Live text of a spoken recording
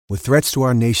With threats to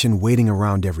our nation waiting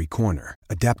around every corner,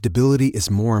 adaptability is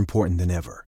more important than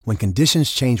ever. When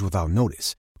conditions change without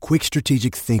notice, quick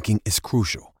strategic thinking is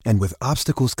crucial. And with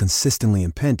obstacles consistently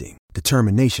impending,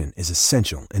 determination is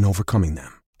essential in overcoming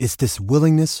them. It's this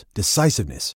willingness,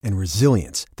 decisiveness, and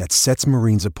resilience that sets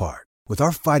Marines apart. With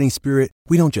our fighting spirit,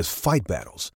 we don't just fight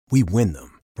battles, we win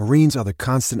them. Marines are the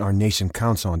constant our nation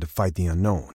counts on to fight the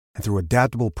unknown. And through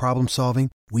adaptable problem solving,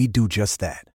 we do just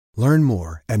that. Learn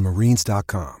more at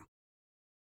marines.com.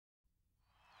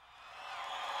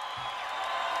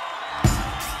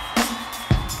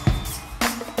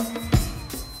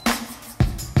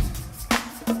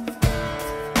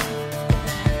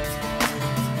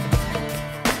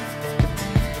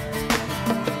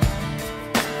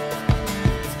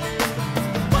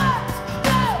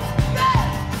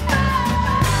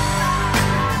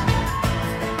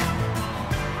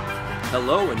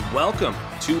 Hello and welcome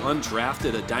to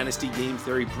Undrafted, a Dynasty Game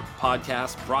Theory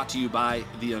podcast brought to you by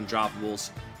The Undroppables.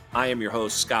 I am your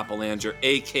host, Scott Belanger,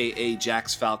 a.k.a.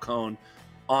 Jax Falcone,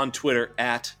 on Twitter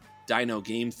at Dino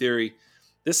Game Theory.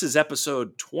 This is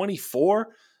episode 24.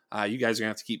 You guys are going to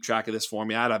have to keep track of this for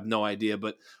me. I have no idea,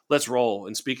 but let's roll.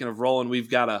 And speaking of rolling, we've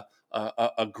got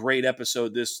a great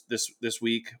episode this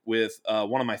week with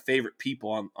one of my favorite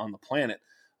people on the planet.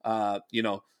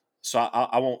 So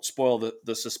I won't spoil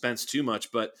the suspense too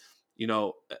much, but,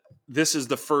 this is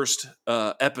the first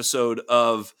episode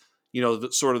of,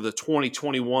 sort of the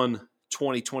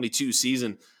 2021-2022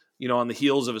 season, on the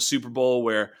heels of a Super Bowl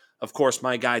where, of course,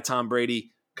 my guy Tom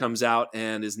Brady comes out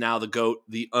and is now the GOAT,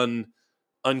 the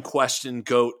unquestioned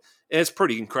GOAT. And it's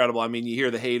pretty incredible. I mean, you hear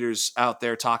the haters out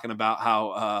there talking about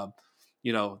how,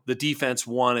 the defense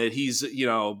won it. He's, you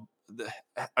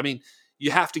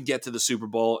have to get to the Super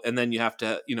Bowl and then you have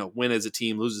to, win as a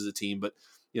team, lose as a team. But,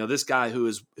 this guy who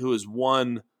has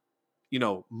won,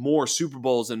 more Super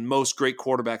Bowls than most great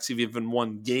quarterbacks have even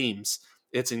won games.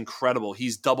 It's incredible.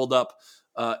 He's doubled up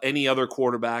any other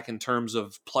quarterback in terms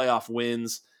of playoff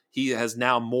wins. He has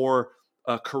now more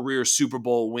career Super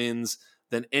Bowl wins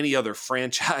than any other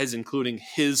franchise, including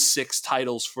his 6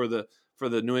 titles for the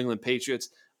New England Patriots.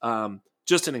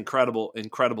 Just an incredible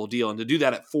deal. And to do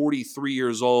that at 43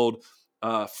 years old,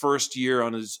 first year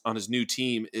on his new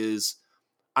team is,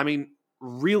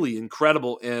 really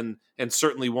incredible and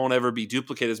certainly won't ever be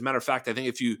duplicated. As a matter of fact, I think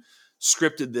if you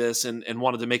scripted this and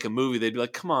wanted to make a movie, they'd be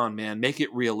like, come on, man, make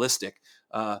it realistic.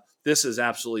 This is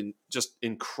absolutely just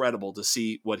incredible to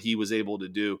see what he was able to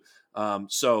do.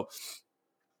 So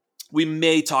we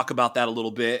may talk about that a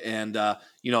little bit. And,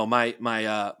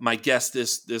 my guest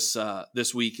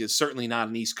this week is certainly not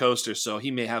an East Coaster, so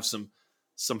he may have some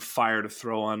fire to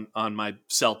throw on my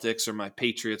Celtics or my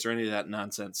Patriots or any of that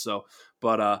nonsense. So,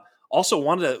 but also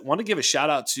wanted to give a shout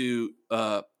out to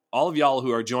all of y'all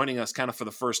who are joining us kind of for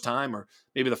the first time or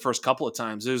maybe the first couple of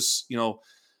times. There's,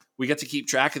 we get to keep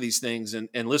track of these things and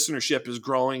listenership is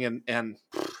growing and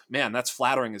man, that's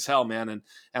flattering as hell, man. And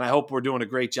I hope we're doing a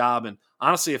great job. And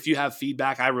honestly, if you have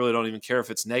feedback, I really don't even care if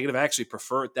it's negative. I actually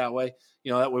prefer it that way.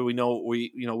 That way we know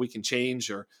we can change,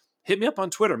 or hit me up on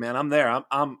Twitter, man. I'm there.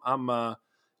 I'm an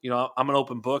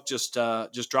open book. Just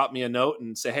drop me a note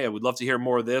and say, hey, I would love to hear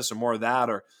more of this or more of that,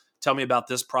 or tell me about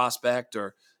this prospect,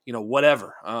 or,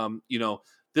 whatever.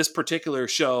 This particular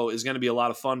show is going to be a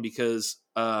lot of fun because,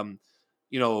 I'm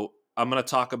going to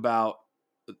talk about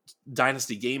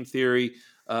Dynasty Game Theory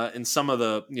and some of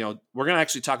the, we're going to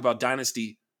actually talk about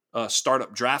Dynasty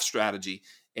startup draft strategy.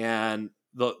 And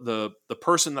the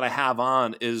person that I have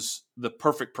on is the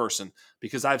perfect person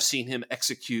because I've seen him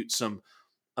execute some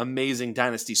amazing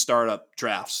Dynasty startup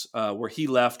drafts where he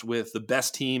left with the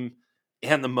best team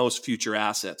and the most future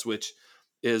assets, which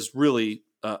is really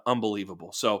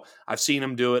unbelievable. So I've seen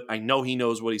him do it. I know he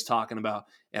knows what he's talking about.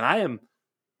 And I am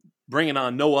bringing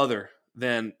on no other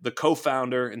than the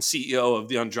co-founder and CEO of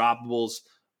The Undroppables,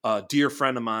 a dear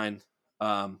friend of mine,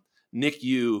 Nick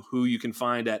Yu, who you can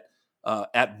find at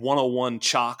 101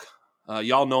 Chalk.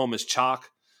 Y'all know him as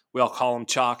Chalk. We all call him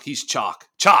Chalk. He's Chalk.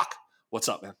 Chalk, what's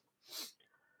up, man?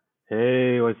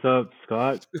 Hey, what's up,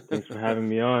 Scott? Thanks for having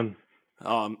me on.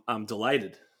 I'm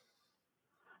delighted.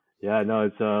 Yeah, no,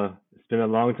 it's been a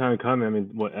long time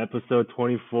coming. Episode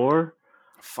 24?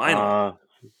 Finally.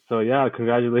 So yeah,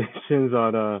 congratulations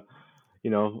on a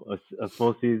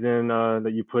full season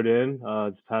that you put in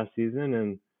this past season,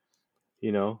 and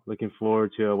looking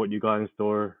forward to what you got in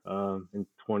store in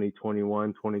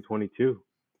 2021, 2022.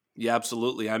 Yeah,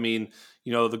 absolutely.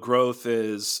 The growth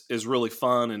is really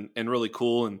fun and really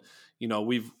cool. And,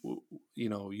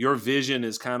 your vision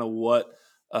is kind of what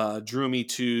drew me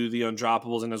to The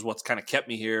Undroppables and is what's kind of kept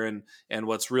me here and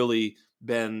what's really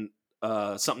been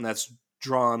something that's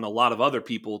drawn a lot of other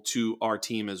people to our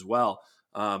team as well.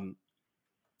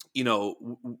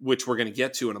 Which we're going to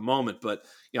get to in a moment. But,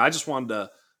 I just wanted to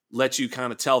let you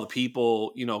kind of tell the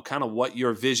people, kind of what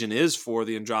your vision is for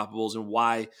the Undroppables and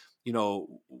why,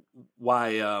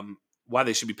 why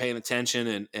they should be paying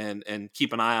attention and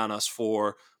keep an eye on us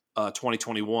for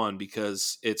 2021,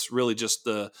 because it's really just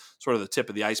the sort of the tip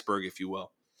of the iceberg, if you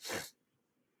will.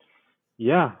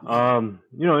 Yeah.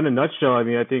 In a nutshell, I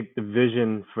mean, I think the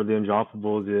vision for the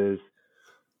Undroppables is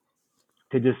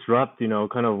to disrupt,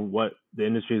 kind of what the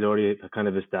industry has already kind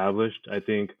of established. I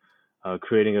think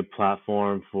creating a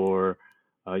platform for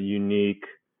unique,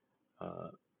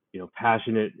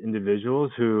 passionate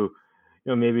individuals who,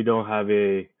 maybe don't have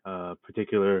a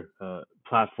particular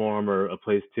platform or a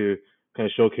place to kind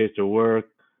of showcase their work,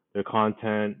 their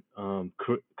content,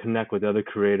 connect with other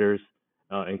creators,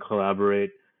 and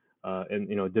collaborate,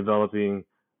 and developing,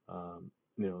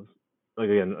 you know, like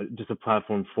again, just a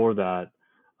platform for that,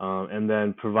 and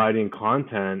then providing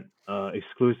content,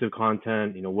 exclusive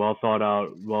content, well thought out,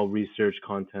 well researched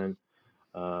content,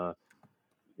 uh,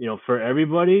 for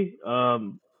everybody.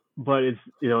 But it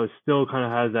still kind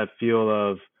of has that feel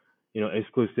of,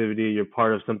 exclusivity. You're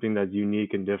part of something that's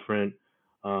unique and different.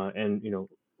 And,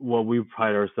 what we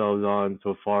pride ourselves on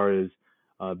so far is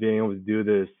being able to do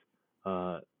this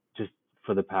just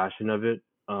for the passion of it,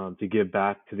 to give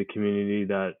back to the community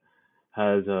that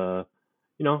has,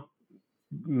 you know,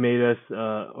 made us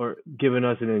or given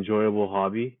us an enjoyable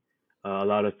hobby,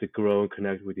 allowed us to grow and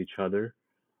connect with each other.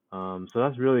 So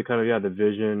that's really kind of, yeah, the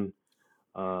vision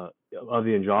of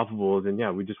the Undroppables, and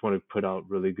yeah, we just want to put out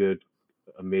really good,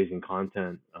 amazing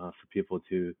content for people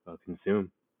to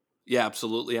consume. Yeah,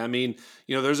 absolutely. I mean,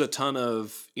 there's a ton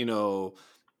of,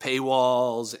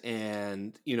 paywalls,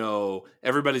 and,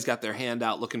 everybody's got their hand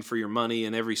out looking for your money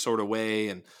in every sort of way.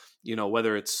 And,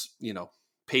 whether it's,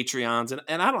 Patreons,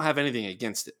 and I don't have anything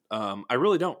against it. I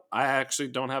really don't. I actually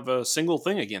don't have a single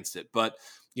thing against it, but,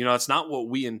 it's not what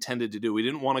we intended to do. We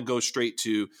didn't want to go straight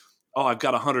to, oh, I've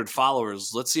got 100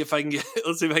 followers. Let's see if I can get,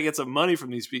 let's see if I can get some money from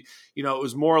these people. It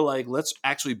was more like, let's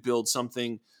actually build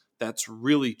something that's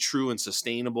really true and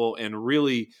sustainable and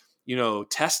really,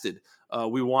 tested.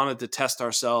 We wanted to test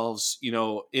ourselves,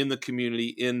 in the community,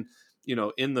 in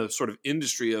the sort of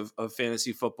industry of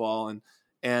fantasy football.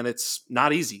 And it's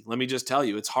not easy. Let me just tell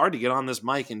you, it's hard to get on this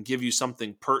mic and give you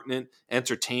something pertinent,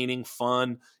 entertaining,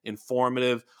 fun,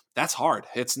 informative. That's hard.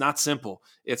 It's not simple.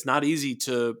 It's not easy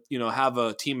to, have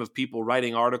a team of people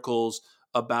writing articles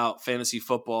about fantasy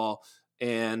football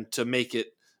and to make it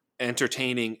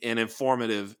entertaining and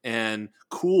informative and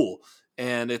cool.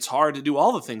 And it's hard to do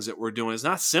all the things that we're doing. It's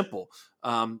not simple.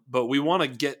 But we want to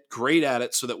get great at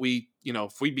it so that we,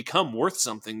 if we become worth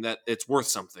something, that it's worth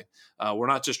something. We're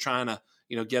not just trying to,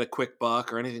 get a quick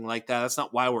buck or anything like that. That's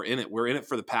not why we're in it. We're in it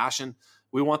for the passion.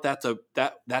 We want that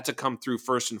to come through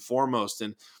first and foremost.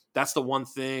 And that's the one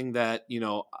thing that,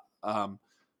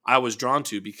 I was drawn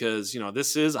to, because,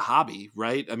 this is a hobby,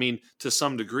 right? I mean, to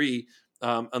some degree,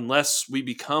 unless we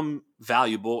become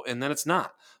valuable, and then it's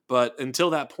not. But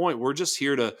until that point, we're just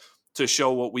here to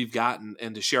show what we've got,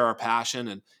 and to share our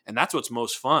passion. And that's what's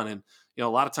most fun. And, a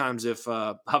lot of times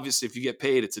obviously if you get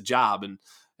paid, it's a job, and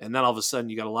then all of a sudden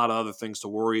you got a lot of other things to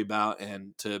worry about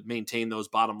and to maintain those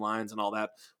bottom lines and all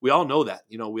that. We all know that,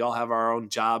 we all have our own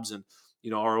jobs and,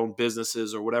 our own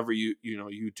businesses or whatever you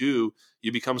do,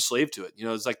 you become a slave to it.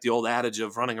 It's like the old adage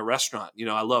of running a restaurant.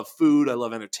 I love food. I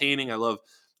love entertaining. I love,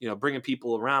 bringing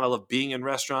people around. I love being in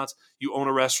restaurants. You own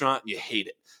a restaurant and you hate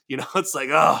it. It's like,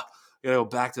 oh, go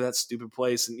back to that stupid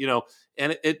place. And,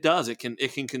 and it does, it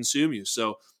can consume you.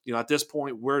 So, at this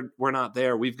point we're not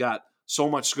there. We've got so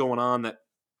much going on that,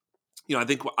 I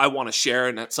think I want to share.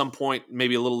 And at some point,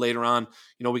 maybe a little later on,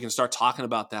 we can start talking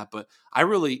about that. But I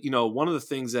really, one of the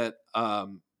things that, that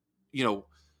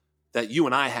you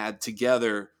and I had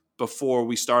together before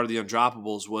we started the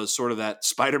Undroppables was sort of that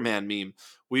Spider-Man meme.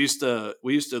 We used to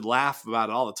laugh about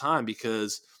it all the time,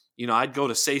 because, I'd go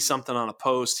to say something on a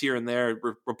post here and there,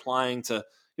 replying to,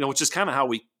 which is kind of how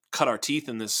we cut our teeth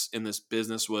in this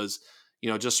business, was,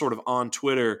 just sort of on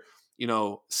Twitter,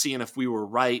 seeing if we were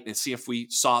right and see if we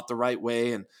saw it the right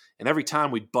way. And every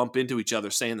time we'd bump into each other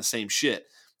saying the same shit.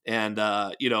 And,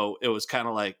 it was kind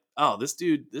of like, oh, this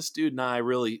dude and I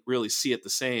really, really see it the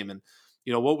same. And,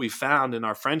 what we found in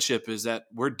our friendship is that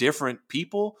we're different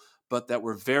people, but that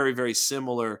we're very, very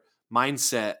similar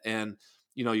mindset. And,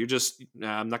 you're just,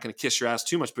 I'm not going to kiss your ass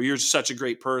too much, but you're just such a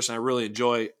great person. I really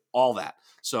enjoy all that.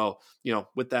 So,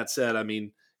 with that said, I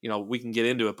mean, we can get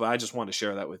into it, but I just wanted to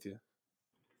share that with you.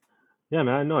 Yeah,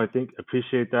 man. No, I think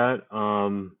appreciate that.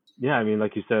 Yeah, I mean,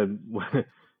 like you said,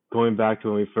 going back to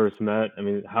when we first met, I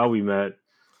mean, how we met,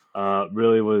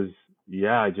 really was,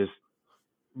 yeah, just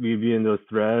we'd be in those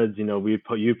threads,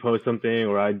 you post something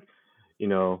or I'd,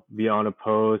 be on a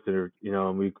post or,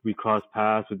 we cross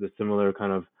paths with a similar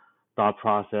kind of thought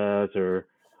process or,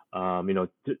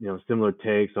 similar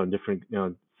takes on different,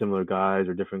 similar guys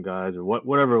or different guys or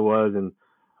whatever it was. And,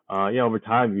 over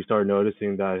time you start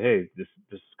noticing that, hey,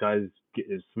 this guy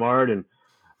is smart and,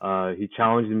 he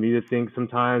challenged me to think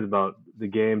sometimes about the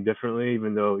game differently,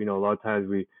 even though, a lot of times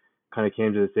we kind of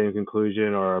came to the same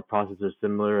conclusion or our processes are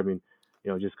similar. I mean,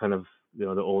 just kind of, the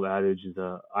old adage is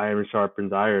iron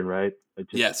sharpens iron, right? It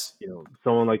just, Yes.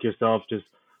 Someone like yourself just,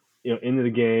 into the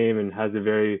game and has a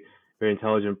very, very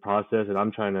intelligent process. And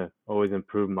I'm trying to always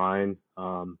improve mine.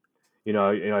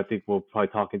 I think we'll probably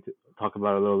talk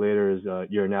about it a little later is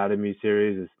your anatomy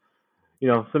series is,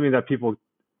 something that people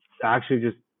actually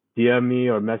just DM me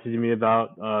or message me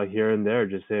about here and there,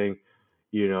 just saying,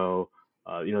 you know,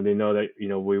 they know that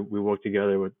we work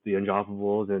together with the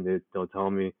Undroppables, and they'll tell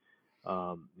me,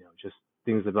 just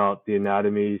things about the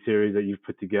anatomy series that you've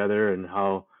put together and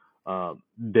how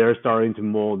they're starting to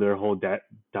mold their whole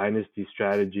dynasty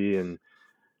strategy and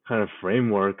kind of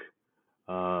framework,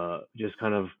 just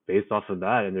kind of based off of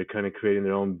that, and they're kind of creating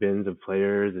their own bins of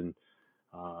players and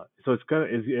so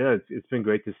it's been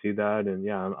great to see that, and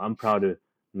yeah, I'm proud to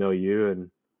know you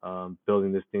and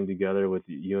building this thing together with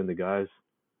you and the guys.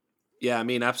 Yeah, I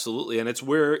mean, absolutely. And it's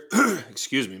where,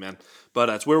 excuse me, man, but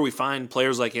it's where we find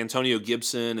players like Antonio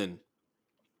Gibson and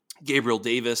Gabriel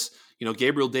Davis.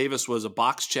 Gabriel Davis was a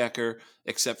box checker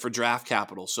except for draft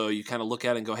capital. So you kind of look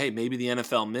at it and go, hey, maybe the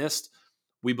NFL missed.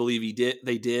 We believe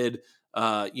they did,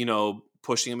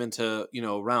 pushing him into,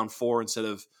 round 4 instead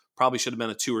of probably should have been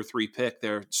a 2 or 3 pick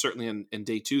there, certainly in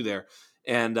day 2 there.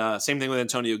 And same thing with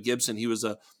Antonio Gibson. He was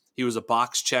a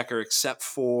box checker except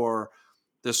for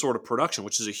this sort of production,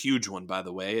 which is a huge one, by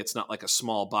the way. It's not like a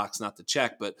small box not to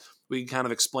check, but we can kind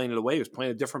of explain it away. He was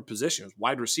playing a different position. He was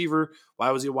wide receiver.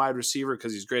 Why was he a wide receiver?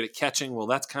 Because he's great at catching. Well,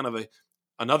 that's kind of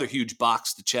another huge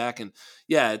box to check. And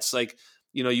yeah, it's like,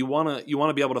 you want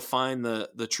to be able to find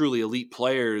the truly elite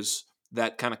players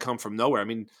that kind of come from nowhere. I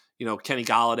mean, Kenny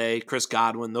Galladay, Chris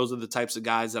Godwin, those are the types of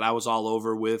guys that I was all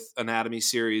over with Anatomy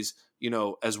series,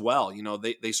 as well.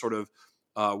 They sort of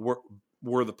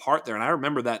were the part there. And I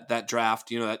remember that draft,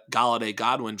 that Galladay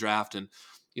Godwin draft, and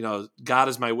God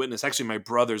is my witness. Actually, my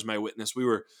brother's my witness. We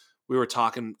were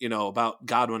talking, about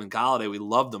Godwin and Galladay. We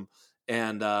loved them.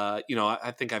 And,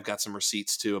 I think I've got some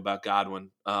receipts too about Godwin.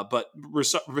 But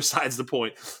besides the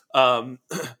point, that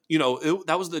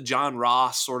was the John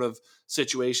Ross sort of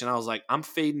situation. I was like, I'm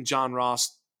fading John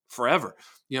Ross forever,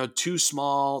 too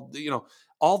small,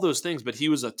 all those things, but he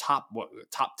was a top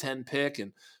 10 pick.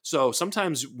 And so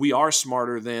sometimes we are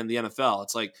smarter than the NFL.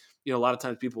 It's like, a lot of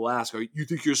times people ask, you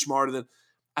think you're smarter than,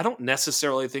 I don't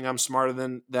necessarily think I'm smarter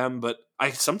than them, but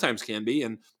I sometimes can be.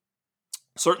 And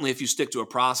certainly if you stick to a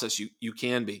process, you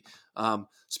can be.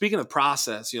 Speaking of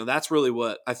process, that's really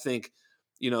what I think,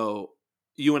 you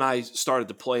and I started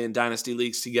to play in dynasty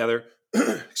leagues together.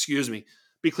 Excuse me.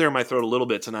 Be clearing my throat a little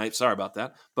bit tonight. Sorry about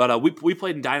that. But we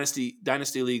played in dynasty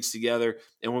leagues together.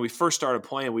 And when we first started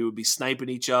playing, we would be sniping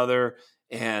each other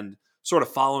and sort of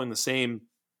following the same,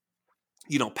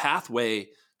 pathway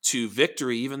to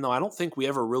victory, even though I don't think we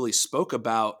ever really spoke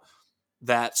about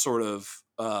that sort of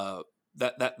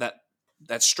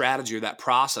that strategy or that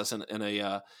process in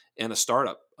a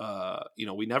startup.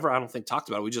 We never, I don't think, talked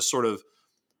about it. We just sort of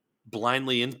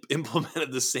blindly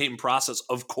implemented the same process.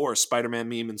 Of course, Spider-Man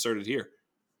meme inserted here.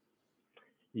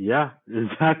 Yeah,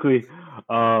 exactly. It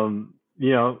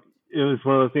was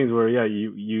one of those things where, yeah,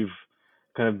 you've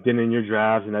kind of been in your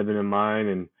drafts and I've been in mine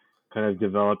and kind of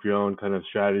developed your own kind of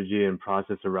strategy and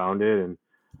process around it. And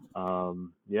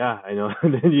yeah, I know.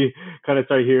 And then you kind of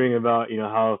start hearing about,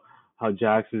 how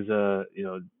Jax is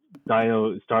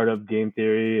Dino startup game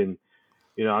theory, and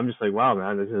I'm just like, wow,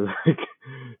 man, this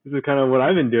is kind of what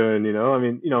I've been doing. I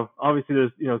mean, obviously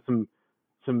there's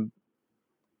some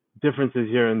differences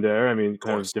here and there. I mean,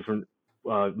 kind of different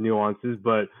nuances,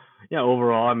 but yeah,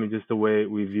 overall, I mean, just the way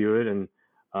we view it, and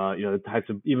the types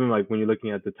of, even like when you're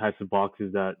looking at the types of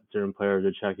boxes that certain players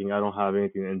are checking. I don't have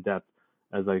anything in depth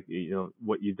as like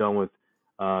what you've done with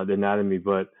the anatomy,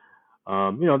 but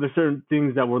there's certain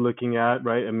things that we're looking at,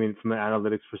 right? I mean, from an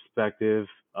analytics perspective,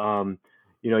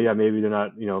 yeah, maybe they're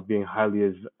not being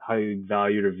highly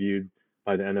valued or viewed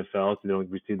by the NFL, so they don't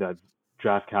receive that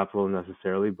draft capital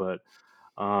necessarily, but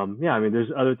yeah, I mean,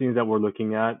 there's other things that we're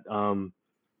looking at to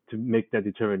make that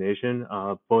determination.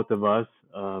 Both of us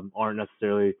aren't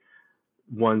necessarily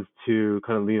ones to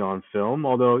kind of lean on film,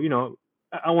 although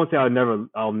I won't say I'll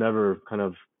never kind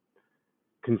of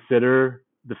consider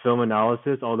the film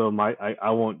analysis, although I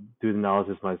won't do the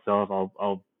analysis myself.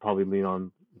 I'll probably lean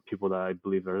on people that I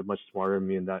believe are much smarter than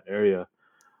me in that area.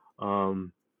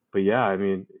 Um, but yeah, I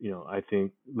mean, I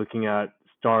think looking at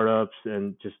startups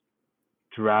and just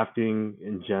drafting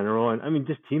in general, and I mean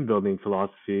just team building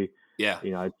philosophy, Yeah.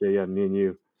 I'd say yeah, me and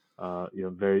you,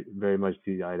 very very much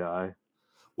see eye to eye.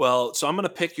 Well, so I'm going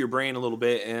to pick your brain a little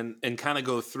bit and kind of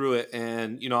go through it,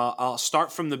 and I'll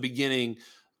start from the beginning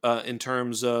in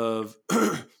terms of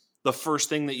the first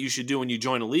thing that you should do when you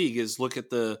join a league is look at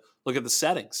the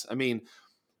settings. I mean,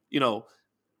 you know,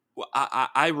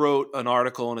 I wrote an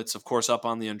article, and it's of course up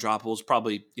on the Undroppables.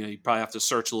 Probably you probably have to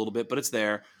search a little bit, but it's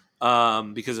there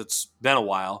because it's been a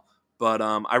while. But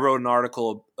I wrote an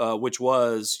article which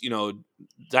was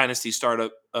Dynasty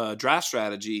startup draft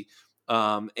strategy,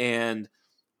 and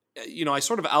I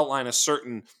sort of outline a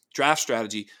certain draft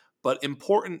strategy, but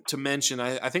important to mention,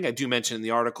 I think I do mention in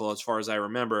the article as far as I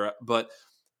remember, but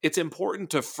it's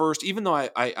important to first, even though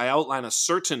I outline a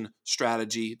certain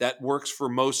strategy that works for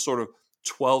most sort of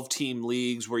 12 team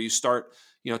leagues where you start,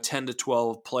 10 to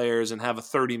 12 players and have a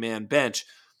 30-man bench.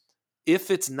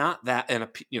 If it's not that in a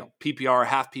PPR,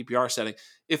 half PPR setting,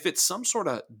 if it's some sort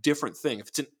of different thing, if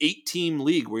it's an 8-team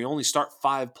league where you only start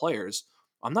 5 players,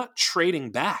 I'm not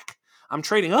trading back. I'm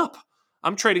trading up.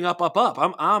 I'm trading up, up, up.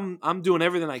 I'm doing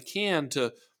everything I can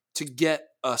to get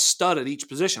a stud at each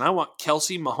position. I want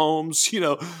Kelsey, Mahomes,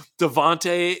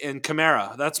 Devontae, and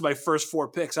Kamara. That's my first 4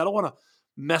 picks. I don't want to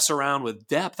mess around with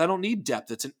depth. I don't need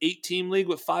depth. It's an 8-team league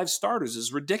with 5 starters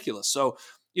is ridiculous. So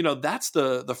that's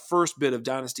the first bit of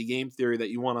dynasty game theory that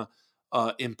you want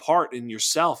to impart in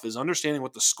yourself is understanding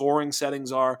what the scoring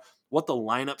settings are, what the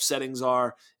lineup settings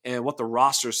are, and what the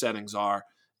roster settings are,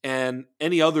 and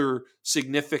any other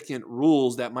significant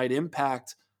rules that might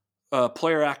impact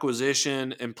player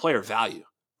acquisition and player value,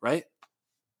 right?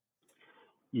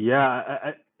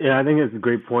 Yeah, I think it's a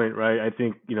great point, right? I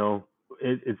think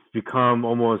it's become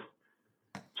almost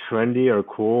trendy or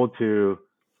cool to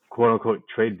quote unquote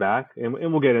trade back, and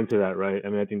we'll get into that, right? I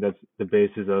mean, I think that's the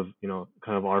basis of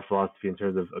kind of our philosophy in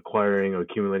terms of acquiring or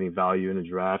accumulating value in a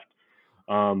draft.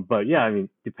 But yeah, I mean,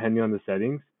 depending on the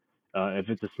settings, if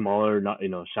it's a smaller, not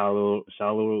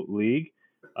shallow league,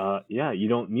 yeah, you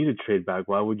don't need to trade back.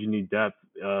 Why would you need depth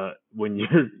when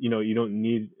you're you don't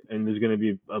need, and there's going to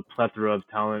be a plethora of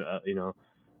talent,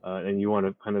 and you want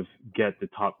to kind of get the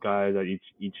top guys at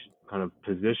each kind of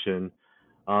position.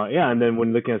 Yeah, and then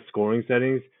when looking at scoring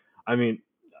settings, I mean,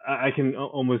 I can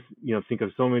almost think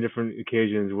of so many different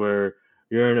occasions where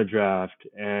you're in a draft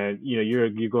and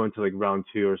you go into like round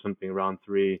 2 or something, round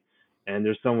 3, and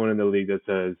there's someone in the league that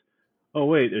says, "Oh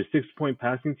wait, there's 6-point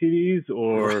passing TDs,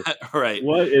 or Right.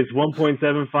 what is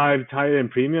 1.75 tight end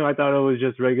premium? I thought it was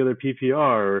just regular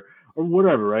PPR or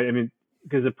whatever, right? I mean,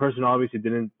 because the person obviously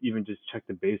didn't even just check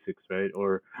the basics, right?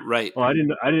 Or Right. oh, I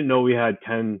didn't know we had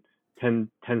 10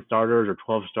 starters or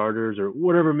 12 starters or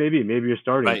whatever. Maybe you're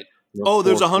starting Right. Oh,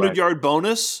 there's 4 a 100 flex. yard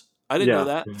bonus. I didn't know Yeah,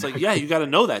 that. It's like, yeah, exactly. you got to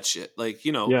know that shit. Like,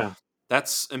 Yeah,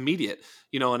 that's immediate.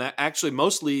 And actually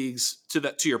most leagues,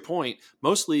 to your point,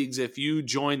 most leagues, if you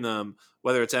join them,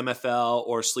 whether it's MFL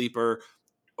or Sleeper,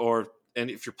 and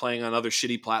if you're playing on other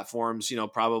shitty platforms,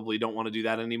 probably don't want to do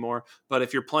that anymore. But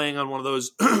if you're playing on one of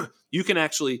those, you can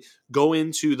actually go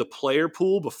into the player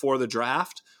pool before the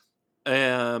draft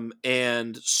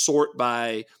and sort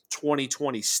by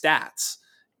 2020 stats,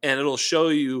 and it'll show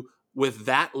you with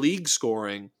that league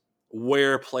scoring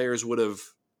where players would have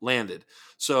landed.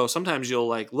 So sometimes you'll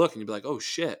like look and you'll be like, oh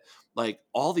shit, like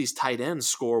all these tight ends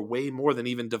score way more than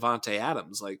even Devontae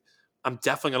Adams. Like I'm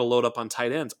definitely going to load up on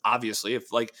tight ends. Obviously, if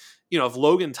if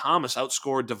Logan Thomas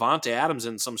outscored Devontae Adams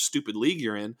in some stupid league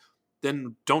you're in,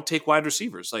 then don't take wide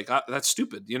receivers. Like that's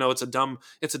stupid. It's a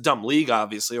dumb league,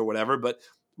 obviously, or whatever. But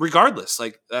regardless,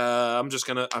 like I'm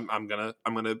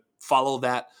gonna follow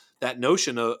that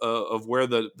notion of where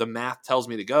the math tells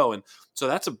me to go, and so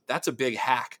that's a big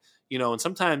hack. And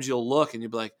sometimes you'll look and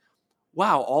you'll be like,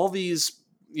 wow, all these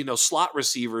slot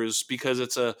receivers, because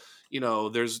it's a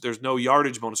there's no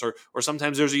yardage bonus, or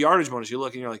sometimes there's a yardage bonus. You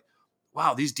look and you're like,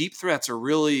 wow, these deep threats are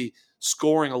really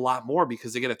scoring a lot more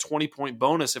because they get a 20-point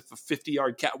bonus if a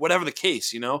 50-yard whatever the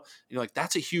case, and you're like,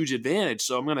 that's a huge advantage.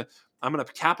 So I'm gonna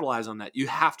capitalize on that. You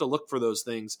have to look for those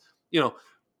things,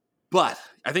 but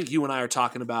I think you and I are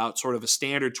talking about sort of a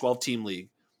standard 12-team league,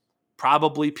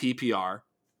 probably PPR,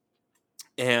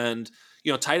 and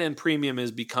tight end premium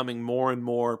is becoming more and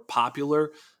more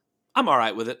popular. I'm all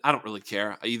right with it. I don't really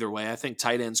care either way. I think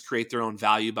tight ends create their own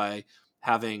value by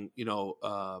having, you know,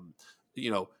 uh,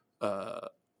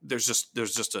 there's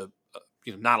just a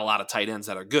not a lot of tight ends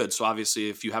that are good. So obviously,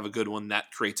 if you have a good one,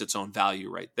 that creates its own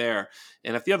value right there.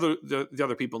 And if the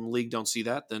other people in the league don't see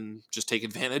that, then just take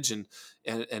advantage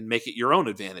and make it your own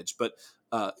advantage. But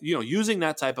using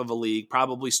that type of a league,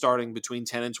 probably starting between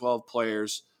 10 and 12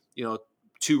 players,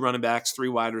 2 running backs, 3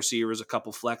 wide receivers, a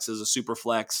couple flexes, a super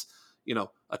flex,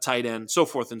 a tight end, so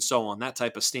forth and so on. That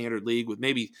type of standard league with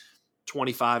maybe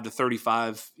 25 to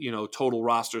 35, total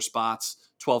roster spots,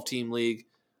 12-team league.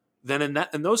 Then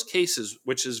in those cases,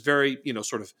 which is very,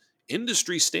 sort of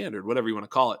industry standard, whatever you want to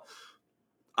call it,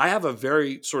 I have a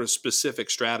very sort of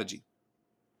specific strategy.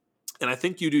 And I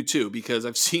think you do too, because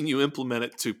I've seen you implement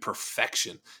it to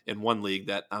perfection in one league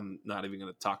that I'm not even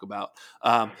going to talk about.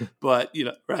 But,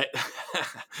 right.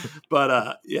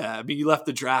 But yeah, I mean, you left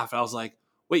the draft. I was like,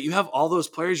 wait, you have all those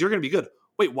players? You're going to be good.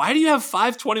 Wait, why do you have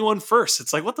 521 first?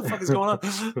 It's like, what the fuck is going on?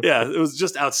 Yeah, it was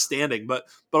just outstanding. But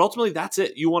ultimately, that's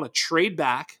it. You want to trade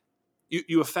back.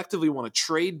 You effectively want to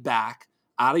trade back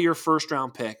out of your first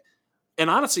round pick. And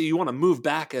honestly, you want to move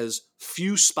back as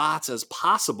few spots as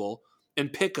possible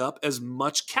and pick up as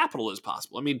much capital as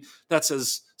possible. I mean, that's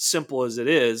as simple as it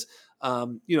is.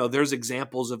 There's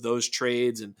examples of those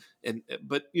trades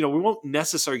but we won't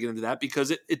necessarily get into that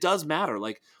because it does matter.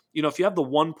 Like, if you have the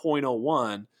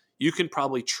 1.01, you can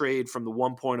probably trade from the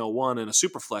 1.01 in a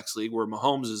super flex league where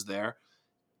Mahomes is there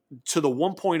to the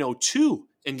 1.02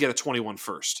 and get a 21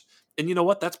 first. And you know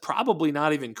what? That's probably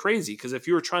not even crazy, because if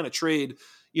you were trying to trade,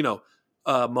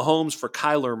 Mahomes for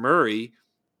Kyler Murray,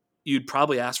 you'd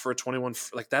probably ask for a 21.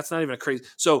 Like, that's not even a crazy.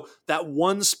 So that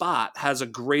one spot has a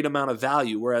great amount of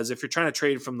value. Whereas if you're trying to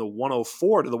trade from the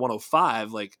 104 to the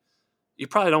 105, like, you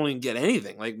probably don't even get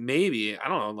anything. Like, maybe, I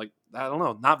don't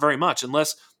know, not very much,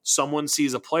 unless someone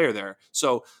sees a player there.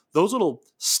 So those little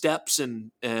steps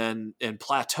and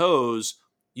plateaus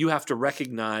you have to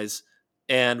recognize,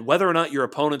 and whether or not your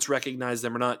opponents recognize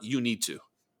them or not, you need to.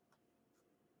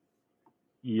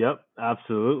 Yep,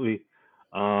 absolutely.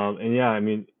 And yeah, I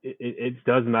mean, it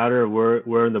does matter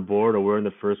where in the board or where in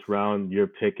the first round your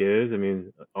pick is. I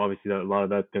mean, obviously a lot of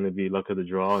that's going to be luck of the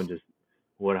draw and just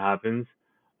what happens.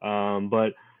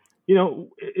 But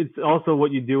it's also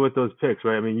what you do with those picks,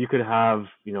 right? I mean, you could have,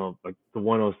 like the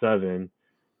 107,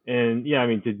 and yeah, I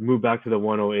mean, to move back to the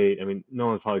 108, I mean, no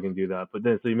one's probably going to do that. But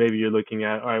then, so maybe you're looking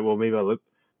at, all right, well, maybe I'll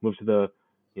move to the,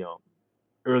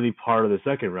 early part of the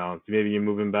second round. So maybe you're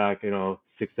moving back,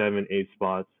 6, 7, 8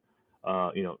 spots.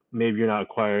 Maybe you're not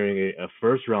acquiring a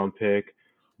first round pick,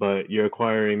 but you're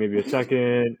acquiring maybe a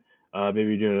second.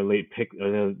 Maybe you're doing a late pick,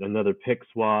 another pick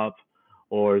swap,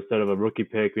 or instead of a rookie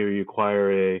pick, maybe you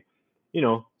acquire a,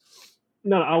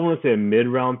 not, I want to say a mid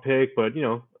round pick, but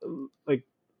like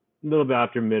a little bit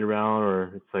after mid round,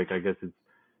 or it's like, I guess it's,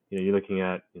 you're looking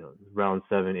at, round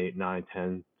 7, 8, 9,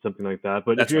 10, something like that.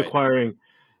 But That's if you're right. acquiring,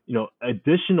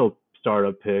 additional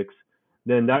startup picks,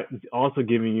 then that's also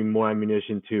giving you more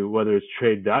ammunition to whether it's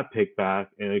trade that pick back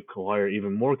and acquire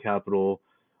even more capital,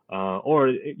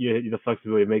 or the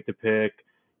flexibility to make the pick.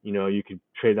 You could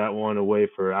trade that one away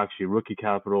for actually rookie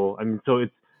capital. I mean, so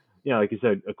it's, like you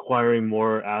said, acquiring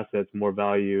more assets, more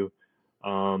value,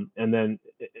 and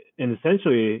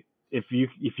essentially, if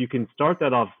you can start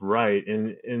that off right,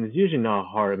 and it's usually not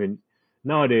hard. I mean,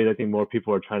 nowadays I think more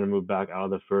people are trying to move back out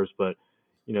of the first, but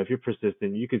if you're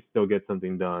persistent, you could still get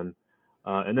something done.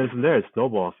 And then from there, it's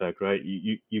snowball effect, right?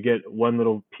 You get one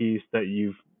little piece that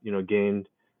you've gained,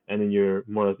 and then you're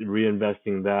more or less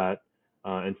reinvesting that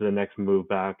into the next move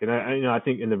back. And I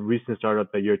think in the recent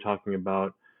startup that you're talking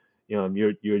about,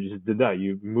 you just did that.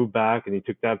 You moved back and you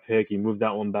took that pick, you moved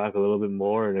that one back a little bit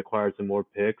more and acquired some more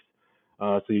picks.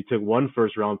 So you took one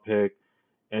first round pick,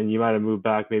 and you might have moved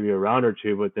back maybe a round or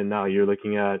two, but then now you're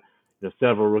looking at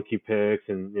several rookie picks,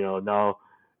 and now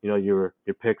your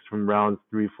picks from rounds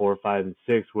 3, 4, 5, and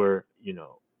 6, where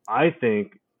I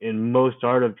think in most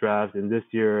startup drafts, and this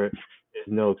year is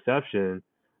no exception.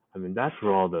 I mean, that's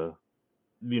where all the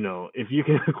if you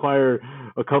can acquire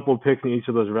a couple of picks in each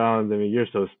of those rounds, I mean, you're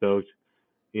so stoked.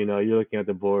 You're looking at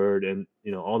the board, and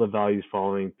all the values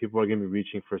falling. People are going to be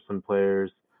reaching for some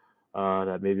players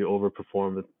that maybe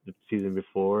overperformed the season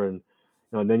before, and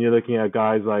then you're looking at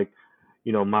guys like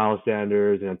Miles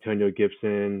Sanders and Antonio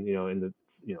Gibson, in the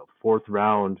fourth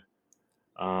round.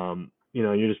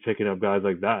 You're just picking up guys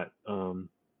like that.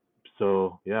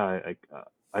 So yeah,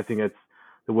 I think that's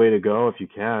the way to go if you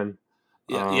can.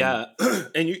 Yeah.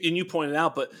 And you pointed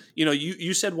out, but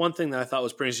you said one thing that I thought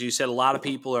was pretty interesting. You said a lot of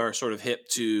people are sort of hip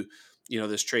to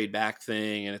this trade back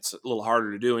thing, and it's a little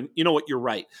harder to do. And you know what? You're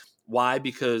right. Why?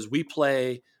 Because we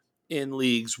play in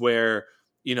leagues where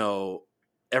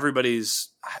everybody's,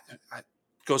 I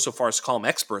go so far as to call them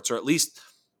experts, or at least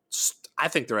I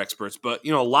think they're experts, but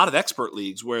a lot of expert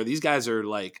leagues where these guys are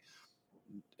like,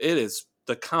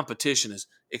 the competition is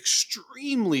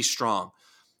extremely strong.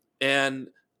 And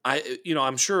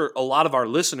I'm sure a lot of our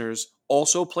listeners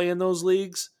also play in those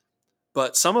leagues,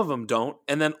 but some of them don't.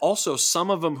 And then also some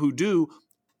of them who do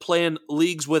play in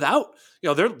leagues without,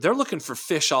 they're looking for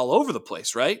fish all over the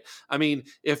place, right? I mean,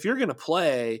 if you're going to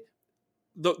play,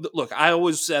 look, I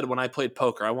always said when I played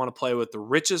poker, I want to play with the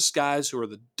richest guys who are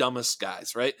the dumbest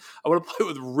guys, right? I want to play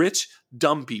with rich,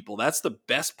 dumb people. That's the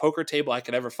best poker table I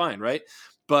could ever find, right?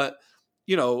 But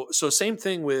so same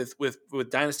thing with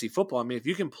Dynasty football. I mean, if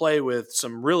you can play with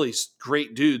some really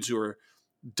great dudes who are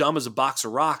dumb as a box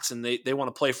of rocks and they want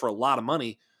to play for a lot of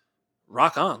money,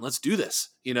 rock on, let's do this,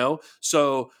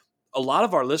 So a lot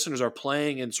of our listeners are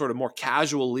playing in sort of more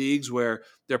casual leagues where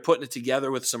they're putting it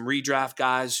together with some redraft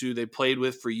guys who they played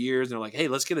with for years. And they're like, hey,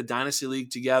 let's get a dynasty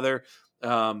league together.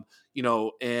 And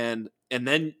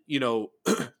then,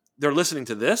 they're listening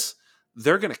to this,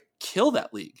 they're going to kill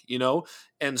that league,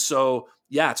 And so,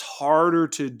 yeah, it's harder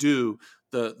to do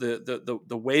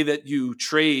the way that you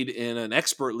trade in an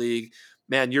expert league.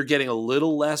 Man, you're getting a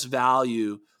little less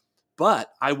value. But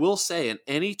I will say in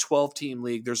any 12-team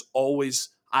league,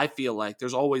 I feel like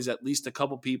there's always at least a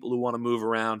couple people who want to move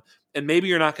around. And maybe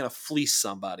you're not going to fleece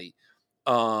somebody,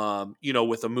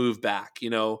 with a move back,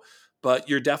 but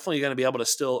you're definitely going to be able to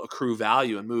still accrue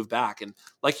value and move back. And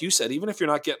like you said, even if you're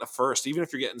not getting a first, even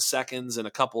if you're getting seconds and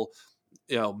a couple,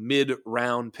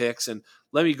 mid-round picks. And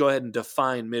let me go ahead and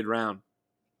define mid-round.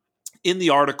 In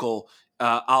the article,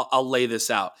 I'll lay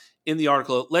this out. In the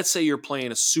article, let's say you're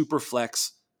playing a super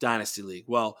flex dynasty league.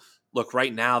 Well, look,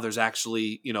 right now there's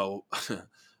actually,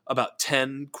 about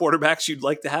 10 quarterbacks you'd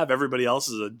like to have. Everybody else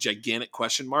is a gigantic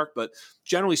question mark. But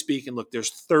generally speaking, look, there's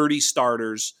 30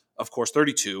 starters, of course,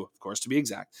 32, of course, to be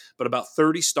exact, but about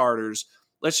 30 starters.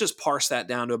 Let's just parse that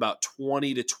down to about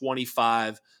 20 to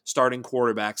 25 starting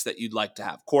quarterbacks that you'd like to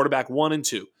have. Quarterback 1 and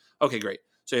 2. Okay, great.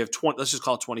 So you have 20, let's just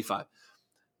call it 25.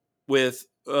 With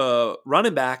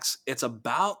running backs, it's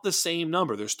about the same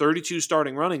number. There's 32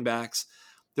 starting running backs.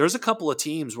 There's a couple of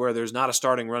teams where there's not a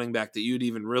starting running back that you'd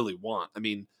even really want. I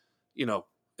mean,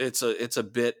 it's a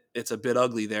bit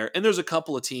ugly there. And there's a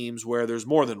couple of teams where there's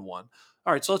more than one.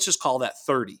 All right, so let's just call that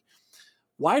 30.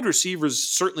 Wide receivers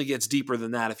certainly gets deeper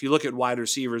than that. If you look at wide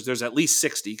receivers, there's at least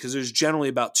 60 because there's generally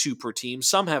about 2 per team.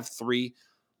 Some have 3.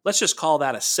 Let's just call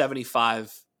that a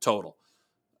 75 total.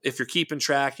 If you're keeping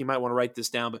track, you might want to write this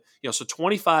down. But, so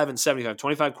 25 and 75,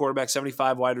 25 quarterbacks,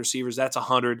 75 wide receivers, that's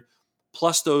 100.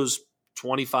 Plus those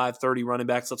 25, 30 running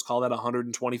backs, let's call that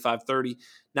 125, 30.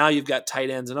 Now you've got tight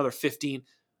ends, another 15.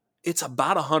 It's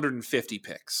about 150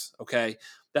 picks, okay?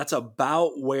 That's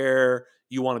about where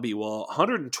you want to be. Well,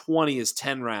 120 is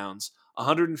 10 rounds.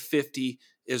 150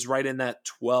 is right in that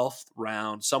 12th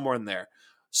round, somewhere in there.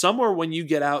 Somewhere when you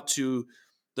get out to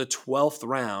the 12th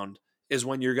round is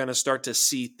when you're going to start to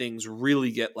see things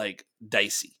really get like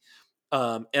dicey.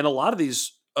 And a lot of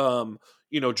these,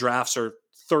 drafts are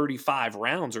 35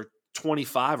 rounds or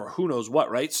 25 or who knows what,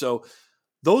 right? So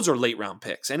those are late round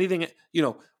picks. Anything,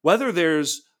 whether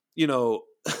there's,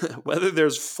 whether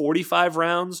there's 45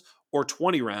 rounds or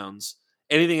 20 rounds,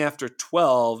 anything after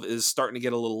 12 is starting to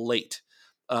get a little late.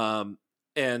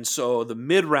 And so the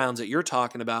mid rounds that you're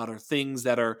talking about are things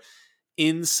that are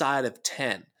inside of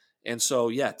 10. And so,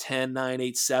 10, 9,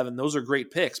 8, 7, those are great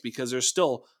picks because they're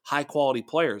still high quality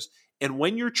players. And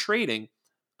when you're trading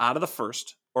out of the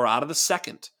first or out of the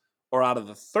second or out of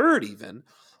the third even,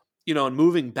 and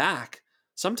moving back,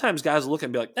 sometimes guys look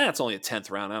and be like, it's only a 10th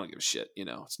round. I don't give a shit.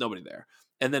 It's nobody there.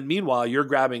 And then meanwhile, you're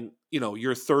grabbing,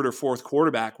 your third or fourth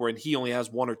quarterback when he only has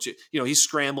 1 or 2, he's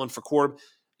scrambling for quarter,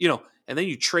 and then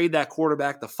you trade that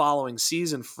quarterback the following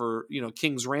season for,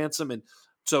 King's ransom. And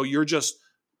so you're just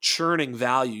churning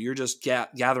value. You're just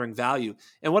gathering value.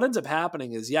 And what ends up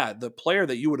happening is, the player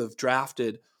that you would have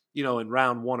drafted, in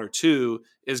round 1 or 2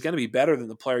 is going to be better than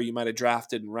the player you might have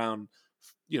drafted in round,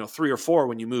 3 or 4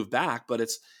 when you move back. But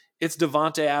it's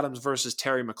Devontae Adams versus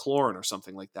Terry McLaurin or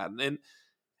something like that. And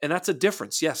that's a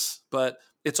difference, yes. But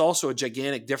it's also a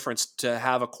gigantic difference to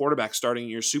have a quarterback starting in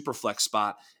your super flex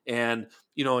spot. And,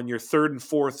 in your third and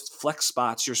fourth flex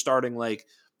spots, you're starting like,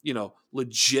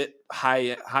 legit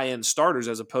high-end starters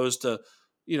as opposed to,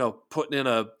 putting in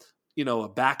a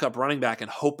backup running back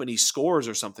and hoping he scores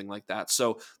or something like that.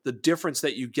 So the difference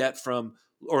that you get from,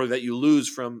 or that you lose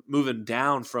from moving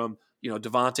down from,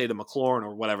 Devontae to McLaurin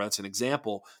or whatever, that's an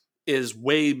example, is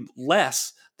way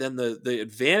less than the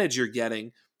advantage you're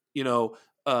getting,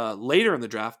 later in the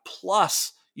draft.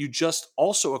 Plus you just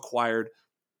also acquired,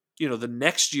 the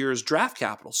next year's draft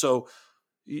capital. So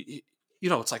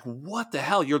it's like, what the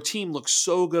hell? Your team looks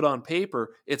so good on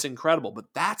paper. It's incredible. But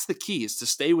that's the key, is to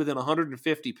stay within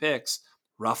 150 picks,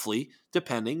 roughly,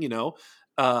 depending,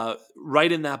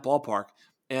 right in that ballpark.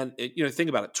 And, think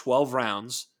about it, 12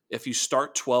 rounds. If you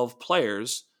start 12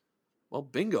 players, well,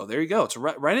 bingo, there you go. It's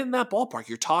right in that ballpark.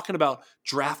 You're talking about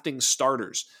drafting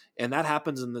starters, and that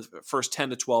happens in the first 10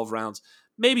 to 12 rounds,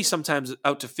 maybe sometimes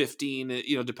out to 15,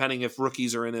 depending if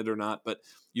rookies are in it or not. But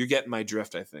you're getting my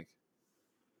drift, I think.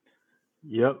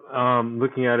 Yep.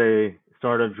 Looking at a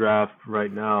startup draft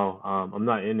right now. I'm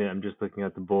not in it. I'm just looking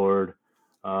at the board.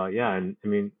 Yeah, and I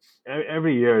mean,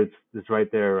 every year it's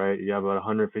right there, right? You have about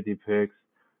 150 picks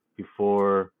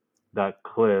before that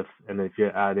cliff, and then if you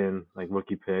add in like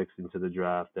rookie picks into the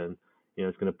draft, then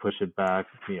it's going to push it back,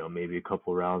 maybe a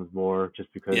couple rounds more, just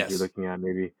because you're Yes. looking at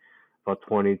maybe about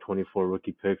 20, 24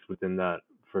 rookie picks within that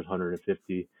first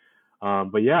 150.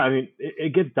 But yeah, I mean,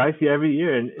 it gets dicey every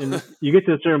year, and you get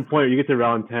to a certain point, you get to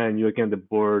round 10, you're looking at the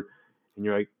board, and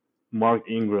you're like, Mark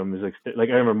Ingram is like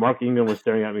I remember Mark Ingram was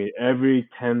staring at me every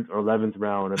 10th or 11th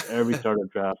round of every startup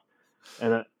draft,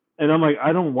 and and I'm like,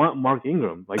 I don't want Mark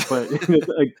Ingram, like, but it's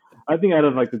like I think out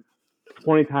of like the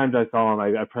 20 times I saw him,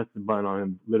 I pressed the button on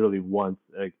him literally once,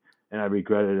 like, and I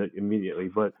regretted it immediately.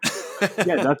 But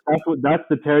yeah, that's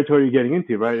the territory you're getting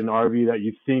into, right? An RB that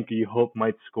you think, you hope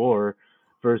might score,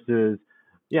 versus,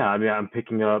 yeah, I mean, I'm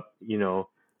picking up,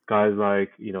 guys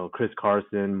like, Chris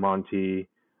Carson, Monty,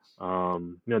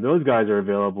 those guys are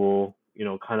available,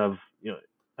 kind of,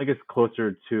 I guess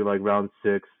closer to like round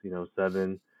 6,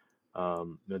 7,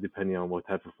 depending on what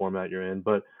type of format you're in.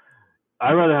 But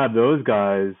I'd rather have those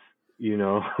guys,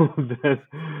 than,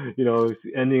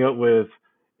 ending up with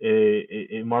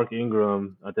a Mark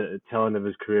Ingram at the tail end of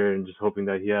his career and just hoping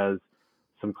that he has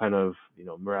some kind of,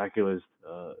 miraculous,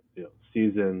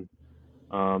 season.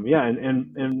 Yeah,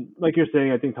 and like you're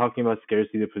saying, I think talking about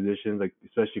scarcity of positions, like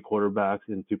especially quarterbacks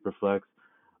in Superflex,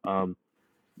 um,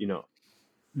 you know,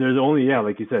 there's only, yeah,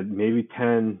 like you said, maybe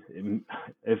 10,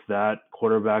 if that,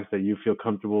 quarterbacks that you feel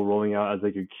comfortable rolling out as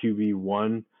like your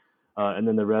QB1, and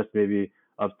then the rest maybe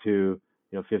up to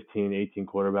 15, 18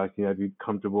 quarterbacks you'd be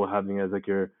comfortable having as like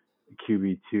your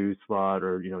QB2 slot,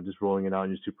 or just rolling it out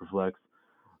in your super flex.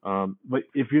 But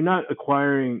if you're not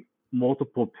acquiring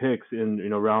multiple picks in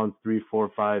rounds 3,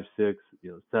 4, 5, 6,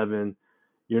 7,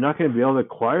 you're not going to be able to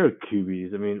acquire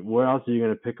QBs. I mean, where else are you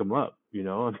going to pick them up?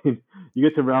 I mean, you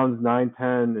get to rounds 9,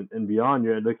 10, and beyond,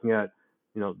 you're looking at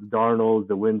the Darnolds,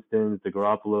 the Winstons, the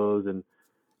Garoppolos, and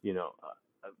you know,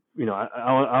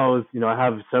 I was, I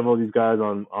have several of these guys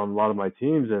on a lot of my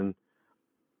teams, and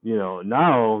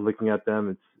now looking at them,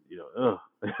 it's ugh,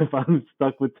 if I'm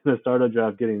stuck with the startup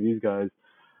draft getting these guys,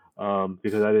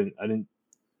 because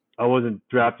I wasn't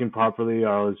drafting properly, or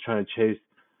I was trying to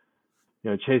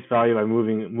chase value by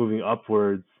moving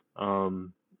upwards.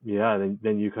 Yeah,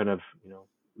 then you kind of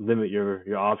limit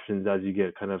your options as you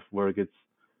get kind of where it gets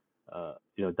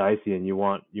dicey, and you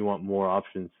want more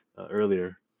options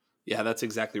earlier. Yeah, that's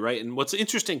exactly right. And what's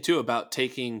interesting too about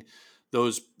taking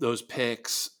those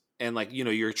picks, and like,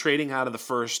 you're trading out of the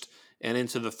first and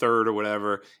into the third or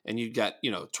whatever, and you got,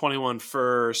 21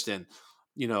 first, and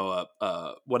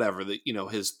whatever, the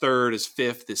his third, his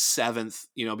fifth, his seventh,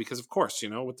 because of course,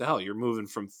 what the hell, you're moving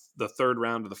from the third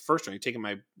round to the first round. You're taking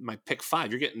my pick 5.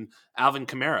 You're getting Alvin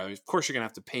Kamara. Of course, you're gonna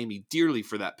have to pay me dearly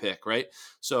for that pick, right?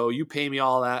 So you pay me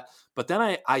all that, but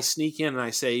then I sneak in and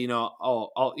I say,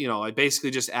 I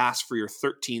basically just ask for your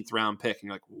 13th round pick, and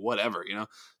you're like, whatever,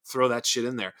 throw that shit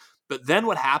in there. But then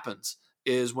what happens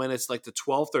is, when it's like the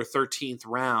 12th or 13th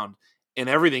round and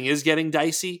everything is getting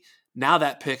dicey, now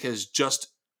that pick has just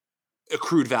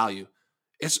accrued value.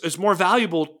 It's more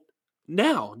valuable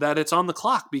now that it's on the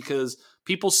clock, because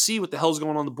people see what the hell's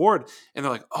going on the board, and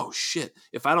they're like, oh shit,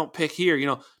 if I don't pick here,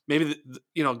 maybe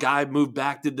guy moved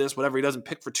back, did this, whatever, he doesn't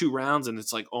pick for 2 rounds, and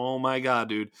it's like, oh my god,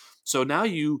 dude. So now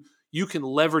you can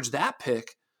leverage that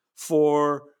pick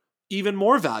for even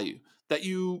more value that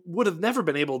you would have never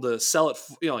been able to sell it.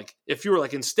 Like if you were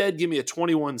like, instead, give me a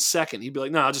 21 second, he'd be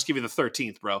like, no, I'll just give you the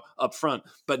 13th, bro, up front.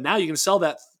 But now you can sell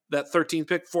that 13th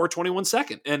pick for a 21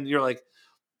 second. And you're like,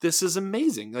 this is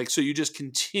amazing. Like, so you just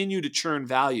continue to churn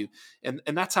value. And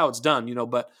that's how it's done,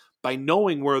 but by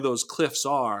knowing where those cliffs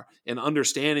are and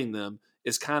understanding them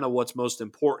is kind of what's most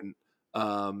important.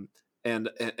 And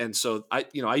so I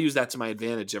use that to my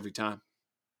advantage every time.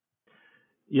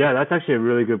 Yeah, that's actually a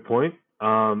really good point.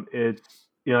 It's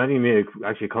I think you made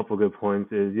actually a couple of good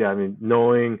points. Is, yeah, I mean,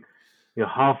 knowing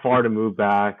how far to move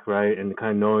back, right, and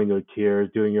kind of knowing your tiers,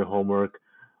 doing your homework.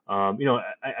 I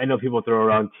know people throw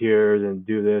around tiers and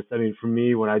do this. I mean, for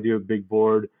me, when I do a big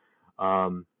board,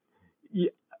 yeah,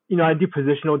 I do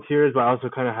positional tiers, but I also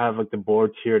kind of have like the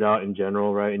board tiered out in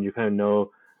general, right? And you kind of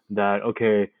know that,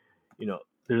 okay, you know,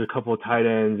 there's a couple of tight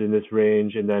ends in this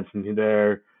range, and then from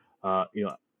there,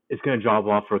 it's going to drop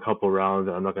off for a couple of rounds,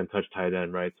 and I'm not going to touch tight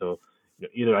end, right? So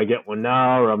either I get one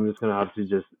now, or I'm just going to have to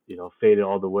just fade it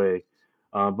all the way.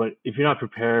 But if you're not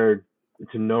prepared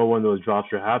to know when those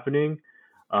drops are happening,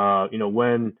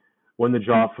 when the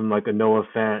drop from like a Noah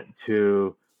Fant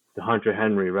to the Hunter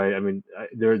Henry, right? I mean,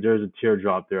 there's a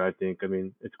teardrop there. I think. I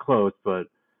mean, it's close, but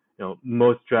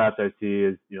most drafts I see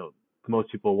is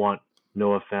most people want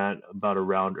Noah Fant about a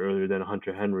round earlier than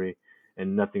Hunter Henry,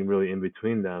 and nothing really in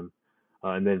between them.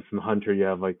 And then from Hunter, you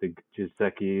have like the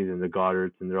Giuseppes and the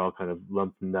Goddards, and they're all kind of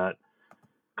lumped in that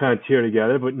kind of tier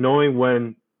together. But knowing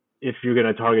when, if you're going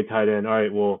to target tight end, all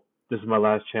right, well, this is my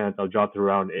last chance. I'll drop to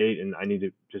round 8, and I need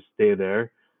to just stay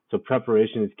there. So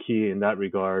preparation is key in that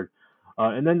regard.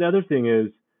 And then the other thing is,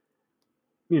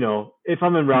 if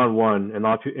I'm in round 1 and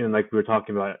like we were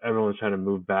talking about, everyone's trying to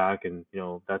move back, and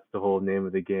that's the whole name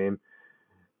of the game.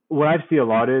 What I see a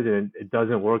lot is, and it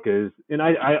doesn't work, is, and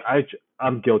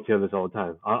I'm guilty of this all the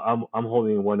time. I'm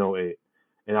holding 108,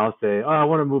 and I'll say, oh, I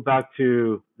want to move back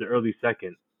to the early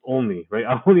second only, right?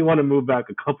 I only want to move back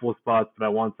a couple of spots, but I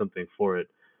want something for it.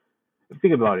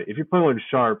 Think about it. If you're playing with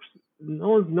sharps,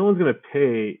 no one's gonna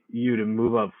pay you to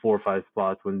move up 4 or 5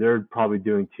 spots when they're probably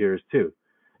doing tiers too.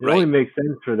 It Right. only makes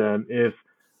sense for them if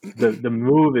the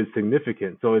move is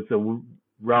significant. So it's a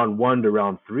round 1 to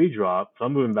round 3 drop. So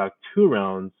I'm moving back 2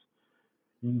 rounds.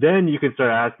 Then you can start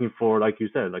asking for, like you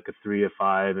said, like a 3, a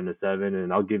 5, and a 7,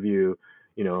 and I'll give you,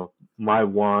 my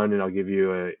 1, and I'll give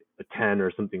you a 10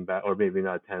 or something back, or maybe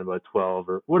not a 10, but a 12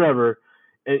 or whatever,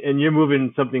 and you're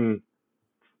moving something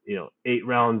 8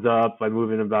 rounds up by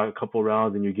moving about a couple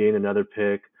rounds, and you gain another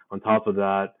pick on top of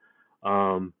that.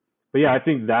 But yeah, I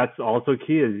think that's also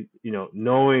key is,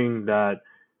 knowing that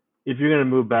if you're going to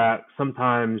move back,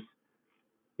 sometimes,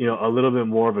 a little bit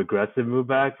more of aggressive move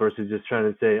back versus just trying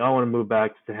to say, oh, I want to move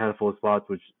back just a handful of spots,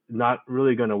 which is not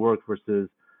really going to work versus,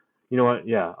 you know what?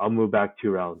 Yeah, I'll move back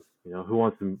 2 rounds. Who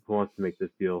wants to make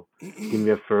this deal? Give me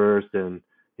a first, and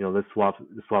let's swap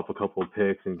a couple of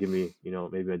picks and give me,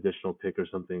 maybe an additional pick or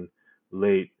something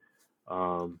late.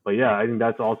 But yeah, I think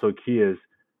that's also key is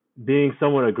being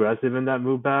somewhat aggressive in that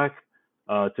move back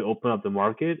to open up the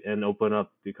market and open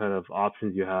up the kind of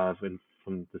options you have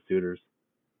from the suitors.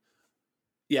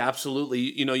 Yeah, absolutely.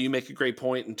 You make a great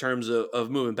point in terms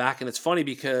of moving back. And it's funny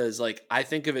because like, I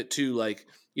think of it too, like,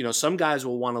 some guys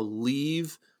will want to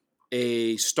leave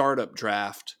a startup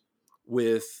draft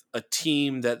with a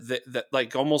team that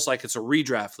like almost like it's a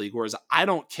redraft league, whereas I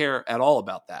don't care at all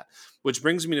about that, which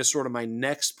brings me to sort of my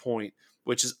next point,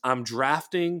 which is I'm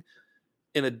drafting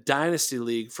in a dynasty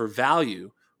league for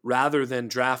value rather than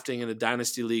drafting in a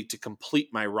dynasty league to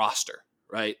complete my roster,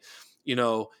 right?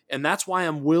 And that's why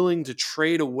I'm willing to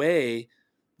trade away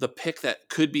the pick that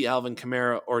could be Alvin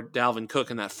Kamara or Dalvin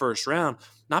Cook in that first round,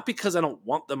 not because I don't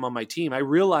want them on my team. I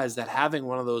realize that having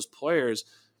one of those players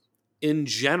in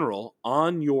general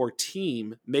on your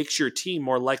team makes your team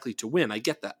more likely to win. I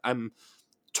get that. I'm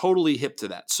totally hip to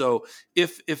that. So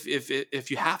if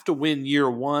you have to win year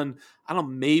 1, I don't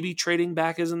know, maybe trading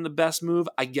back isn't the best move.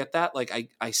 I get that. Like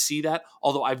I see that.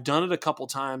 Although I've done it a couple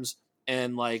times,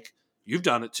 and like you've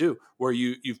done it too, where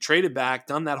you've traded back,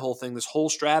 done that whole thing, this whole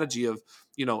strategy of,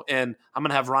 and I'm going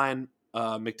to have Ryan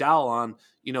McDowell on,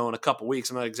 in a couple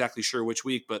weeks. I'm not exactly sure which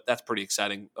week, but that's pretty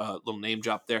exciting. Little name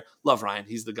drop there. Love Ryan.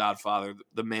 He's the godfather,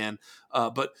 the man.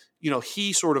 But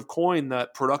he sort of coined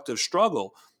that productive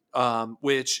struggle,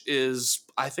 which is,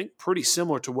 I think, pretty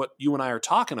similar to what you and I are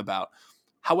talking about.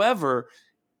 However,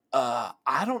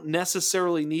 I don't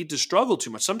necessarily need to struggle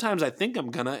too much. Sometimes I think I'm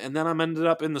gonna, and then I'm ended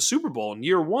up in the Super Bowl in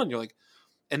year 1. You're like,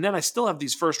 and then I still have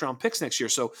these first round picks next year.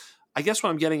 So I guess what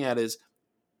I'm getting at is,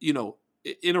 in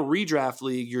a redraft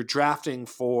league, you're drafting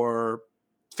for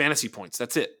fantasy points.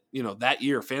 That's it. That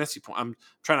year, fantasy point. I'm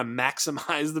trying to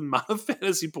maximize the amount of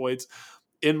fantasy points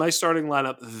in my starting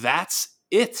lineup. That's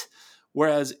it.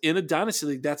 Whereas in a dynasty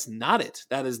league, that's not it.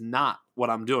 That is not what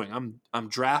I'm doing. I'm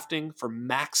drafting for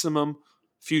maximum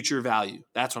future value.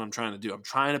 That's what I'm trying to do. I'm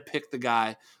trying to pick the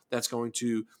guy that's going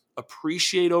to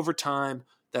appreciate over time,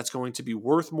 that's going to be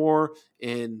worth more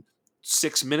in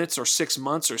 6 minutes or 6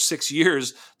 months or 6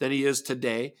 years than he is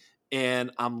today.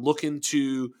 And I'm looking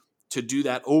to do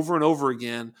that over and over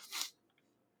again,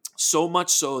 so much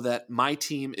so that my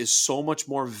team is so much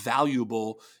more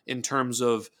valuable in terms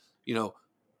of,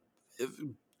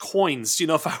 coins.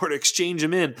 If I were to exchange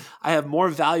them in, I have more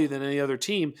value than any other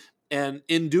team. And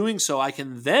in doing so, I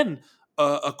can then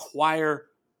acquire,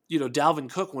 Dalvin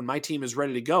Cook when my team is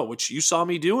ready to go, which you saw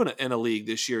me do in a league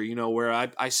this year, where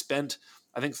I spent,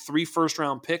 I think, 3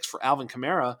 first-round picks for Alvin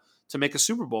Kamara to make a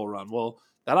Super Bowl run. Well,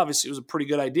 that obviously was a pretty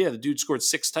good idea. The dude scored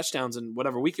 6 touchdowns in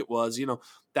whatever week it was.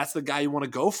 That's the guy you want to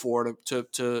go for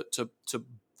to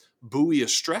buoy a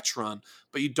stretch run.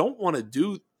 But you don't want to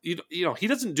do, he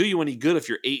doesn't do you any good if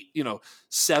you're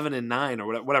 7-9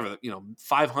 or whatever,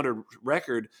 500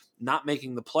 record, not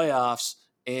making the playoffs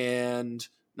and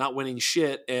not winning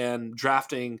shit and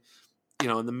drafting,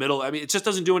 in the middle. I mean, it just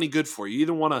doesn't do any good for you. You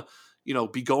don't want to,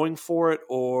 be going for it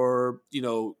or,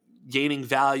 gaining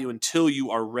value until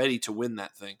you are ready to win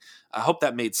that thing. I hope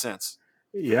that made sense.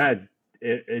 Yeah,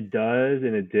 it does,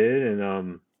 and it did,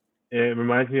 and it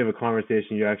reminds me of a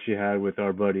conversation you actually had with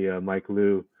our buddy Mike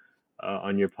Liu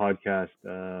on your podcast,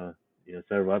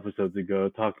 several episodes ago,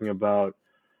 talking about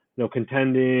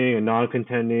contending and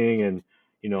non-contending, and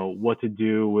what to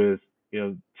do with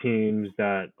teams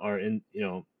that are in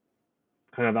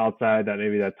kind of outside that,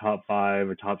 maybe that top 5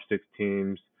 or top 6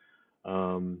 teams,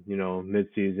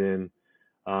 mid-season.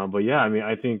 But yeah, I mean,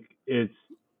 I think it's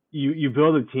you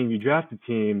build a team, you draft a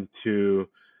team to,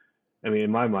 I mean,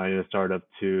 in my mind, in a startup,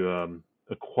 to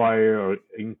acquire or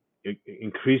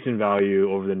increase in value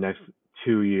over the next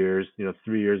 2 years,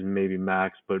 3 years maybe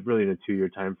max, but really in a 2-year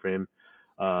time frame.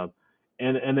 And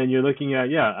then you're looking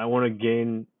at, I want to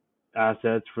gain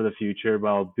assets for the future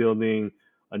while building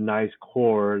a nice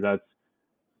core that's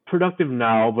productive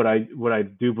now, but what I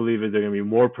do believe is they're going to be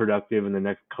more productive in the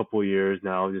next couple of years.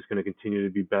 Now, just going to continue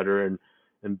to be better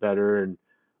and better, and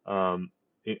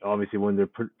obviously when they're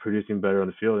producing better on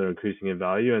the field, they're increasing in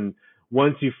value. And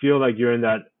once you feel like you're in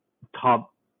that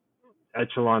top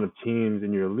echelon of teams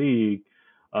in your league,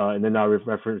 and then now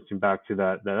referencing back to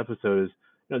that episode, is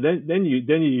then you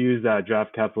use that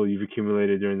draft capital you've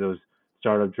accumulated during those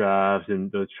startup drafts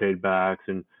and those trade backs,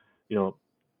 and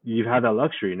you've had that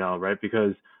luxury now, right?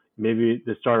 Because maybe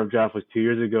the startup draft was 2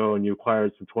 years ago and you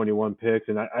acquired some 21 picks.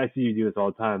 And I see you do this all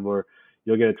the time, where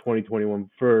you'll get a 2021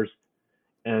 first,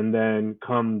 and then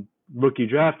come rookie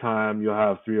draft time, you'll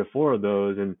have 3 or 4 of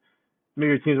those, and maybe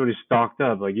your team's already stocked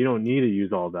up. Like, you don't need to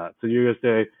use all that. So you're going to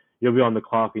say, you'll be on the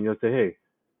clock and you'll say, hey,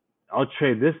 I'll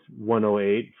trade this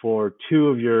 108 for 2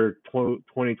 of your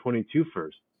 2022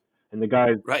 first. And the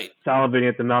guy's right salivating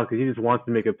at the mouth because he just wants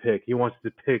to make a pick. He wants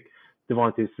to pick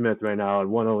Devontae Smith right now at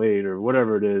 108 or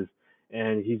whatever it is,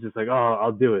 and he's just like, oh,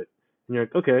 I'll do it. And you're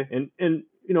like, okay, and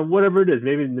whatever it is,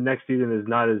 maybe the next season is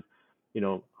not as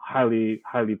highly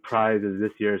prized as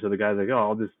this year. So the guy's like, oh,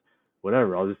 I'll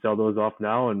just sell those off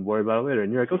now and worry about it later.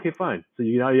 And you're like, okay, fine. So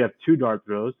now you have 2 dart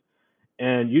throws,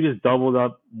 and you just doubled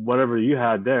up whatever you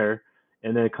had there,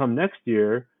 and then come next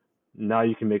year, now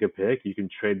you can make a pick, you can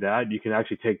trade that, you can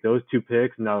actually take those 2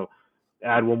 picks now,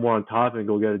 add one more on top and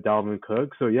go get a Dalvin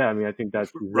Cook. So yeah, I mean, I think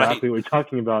that's exactly what we're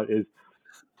talking about, is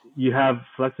you have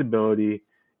flexibility,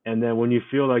 and then when you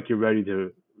feel like you're ready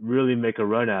to really make a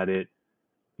run at it,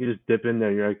 you just dip in there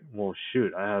and you're like, well,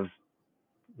 shoot, I have,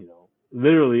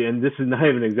 literally, and this is not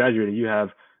even exaggerating, you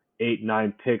have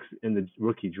 8-9 picks in the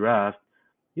rookie draft.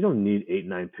 You don't need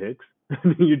 8-9 picks. I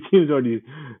mean, your team's already,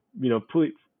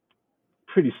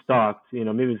 pretty stocked.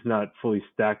 Maybe it's not fully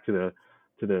stacked to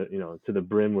the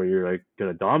brim where you're like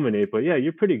gonna dominate, but yeah,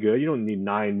 you're pretty good. You don't need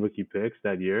 9 rookie picks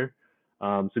that year.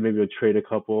 So maybe we'll trade a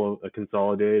couple,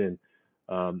 consolidate,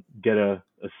 and get a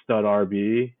stud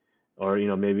RB, or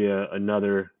maybe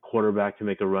another quarterback to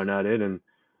make a run at it, and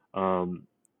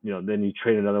then you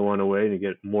trade another one away and you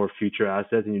get more future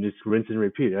assets, and you just rinse and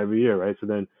repeat every year, right? So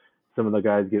then some of the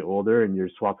guys get older, and you're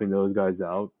swapping those guys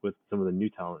out with some of the new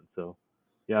talent. So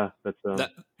yeah,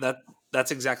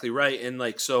 that's exactly right. And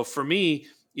like, so for me,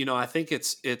 I think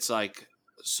it's like,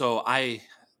 so I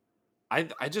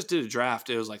just did a draft.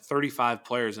 It was like 35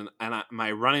 players, and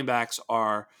my running backs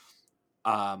are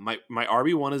my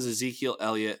RB1 is Ezekiel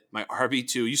Elliott. My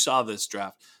RB2, you saw this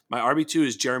draft. My RB2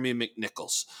 is Jeremy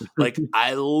McNichols. Like,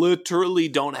 I literally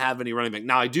don't have any running back.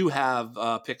 Now I do have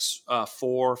picks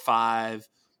 4, 5,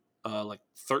 like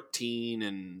 13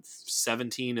 and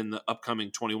 17 in the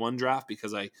upcoming 21 draft,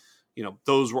 because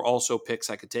those were also picks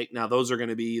I could take. Now those are going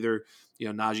to be either,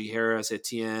 Najee Harris,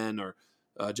 Etienne, or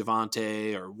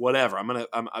Javonte, or whatever. I'm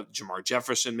Jamar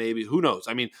Jefferson, maybe, who knows?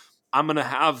 I mean, I'm going to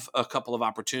have a couple of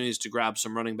opportunities to grab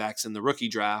some running backs in the rookie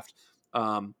draft,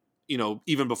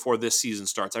 even before this season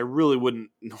starts. I really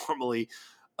wouldn't normally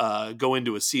go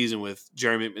into a season with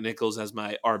Jeremy McNichols as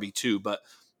my RB2, but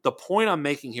the point I'm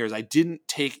making here is I didn't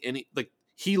take any, like,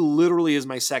 he literally is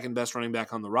my second best running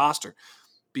back on the roster,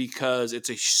 because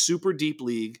it's a super deep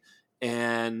league.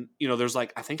 And, there's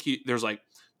like, I think there's like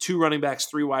 2 running backs,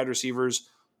 3 wide receivers,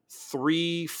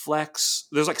 3 flex.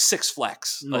 There's like 6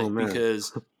 flex, Oh like man.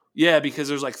 because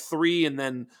there's like 3 and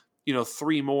then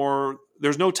 3 more.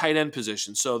 There's no tight end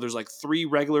position, so there's like 3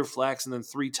 regular flex and then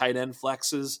 3 tight end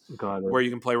flexes Got it. where you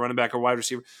can play running back or wide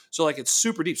receiver. So like it's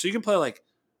super deep. So you can play like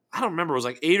I don't remember, it was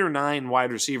like 8 or 9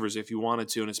 wide receivers if you wanted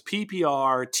to, and it's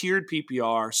PPR, tiered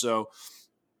PPR. So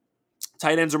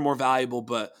tight ends are more valuable,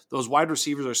 but those wide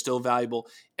receivers are still valuable.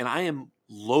 And I am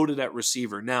loaded at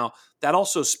receiver. Now, that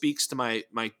also speaks to my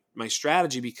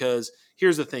strategy, because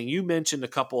here's the thing. You mentioned a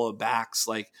couple of backs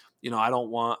like, I don't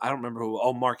remember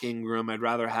who, Mark Ingram. I'd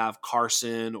rather have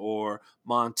Carson or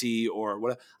Monty or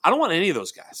whatever. I don't want any of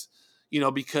those guys,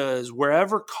 because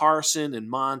wherever Carson and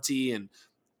Monty and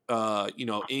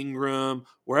Ingram,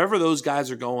 wherever those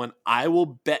guys are going, I will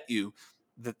bet you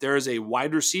that there is a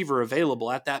wide receiver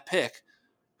available at that pick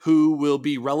who will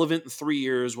be relevant in 3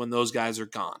 years when those guys are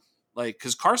gone. Like,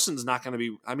 because Carson's not going to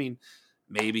be, I mean,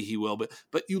 maybe he will,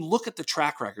 but you look at the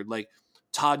track record, like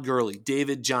Todd Gurley,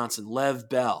 David Johnson, Lev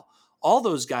Bell, all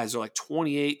those guys are like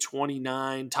 28,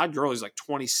 29. Todd Gurley's like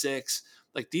 26.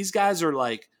 Like, these guys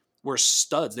were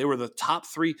studs. They were the top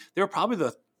 3. They were probably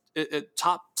the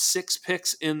top 6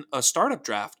 picks in a startup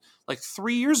draft like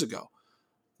 3 years ago.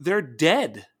 They're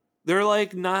dead. They're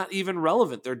like not even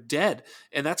relevant. They're dead.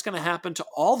 And that's going to happen to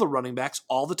all the running backs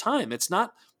all the time.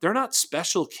 They're not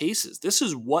special cases. This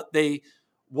is what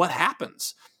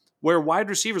happens. Where wide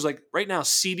receivers, like right now,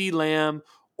 CeeDee Lamb,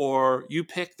 or you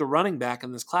pick the running back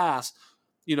in this class,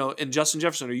 and Justin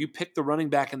Jefferson, or you pick the running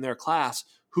back in their class,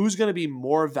 who's going to be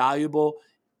more valuable?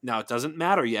 Now, it doesn't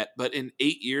matter yet, but in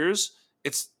 8 years,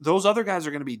 those other guys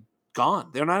are going to be gone.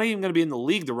 They're not even going to be in the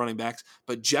league, the running backs,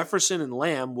 but Jefferson and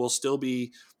Lamb will still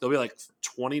be, they'll be like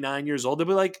 29 years old. They'll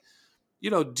be like,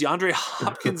 DeAndre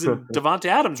Hopkins and Devonta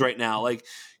Adams right now. Like,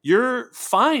 you're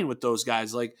fine with those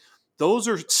guys. Like, those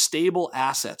are stable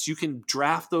assets. You can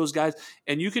draft those guys,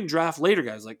 and you can draft later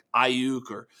guys like Ayuk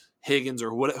or Higgins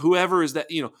or whoever is that,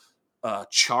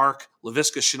 Chark,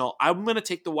 Laviska Shenault. I'm going to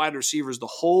take the wide receivers the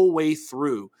whole way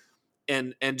through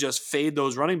and just fade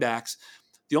those running backs.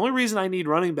 The only reason I need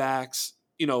running backs,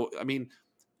 you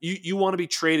want to be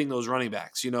trading those running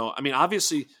backs.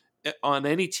 Obviously on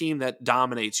any team that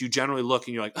dominates, you generally look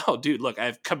and you're like, oh, dude, look, I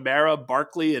have Kamara,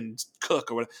 Barkley, and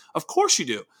Cook or whatever. Of course you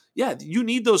do. Yeah, you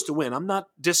need those to win. I'm not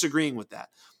disagreeing with that.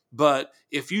 But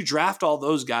if you draft all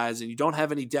those guys and you don't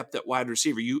have any depth at wide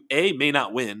receiver, you may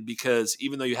not win, because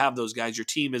even though you have those guys, your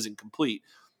team isn't complete.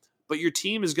 But your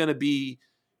team is going to be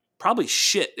probably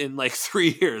shit in like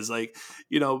 3 years,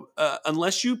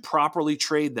 unless you properly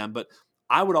trade them. But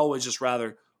I would always just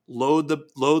rather load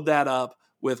that up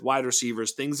with wide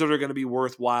receivers, things that are going to be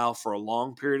worthwhile for a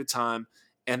long period of time,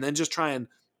 and then just try and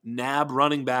nab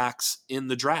running backs in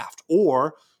the draft,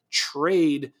 or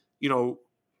trade,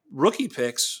 rookie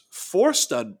picks for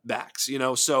stud backs,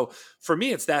 So for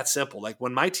me, it's that simple. Like,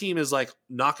 when my team is like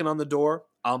knocking on the door,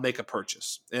 I'll make a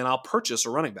purchase, and I'll purchase a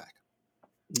running back.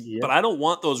 Yeah. But I don't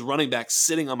want those running backs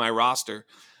sitting on my roster,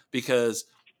 because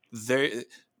they're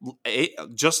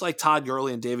just like Todd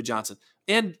Gurley and David Johnson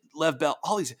and Lev Bell,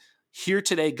 all these here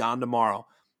today, gone tomorrow.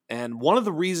 And one of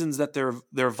the reasons that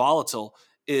they're volatile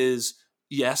is,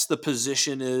 yes, the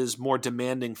position is more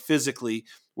demanding physically,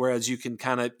 whereas you can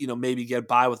kind of, maybe get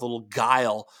by with a little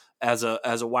guile as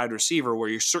a wide receiver, where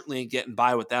you're certainly ain't getting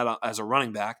by with that as a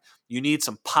running back. You need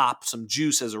some pop, some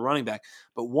juice as a running back.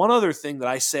 But one other thing that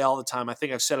I say all the time, I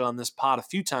think I've said it on this pod a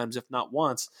few times, if not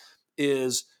once,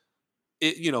 is,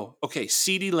 okay,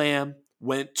 CeeDee Lamb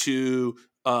went to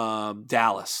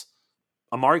Dallas.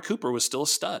 Amari Cooper was still a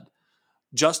stud.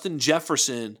 Justin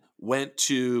Jefferson went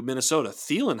to Minnesota.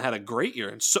 Thielen had a great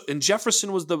year, and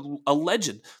Jefferson was a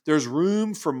legend. There's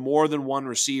room for more than one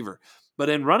receiver. But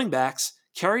in running backs,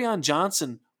 Kerryon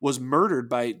Johnson was murdered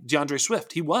by DeAndre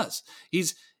Swift. He was.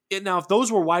 Now, if those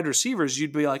were wide receivers,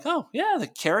 you'd be like, oh, yeah, the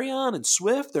Kerryon and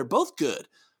Swift, they're both good.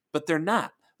 But they're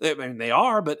not. I mean, they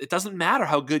are, but it doesn't matter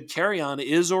how good Kerryon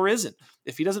is or isn't.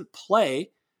 If he doesn't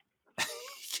play,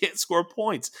 he can't score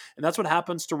points. And that's what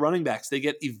happens to running backs. They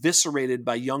get eviscerated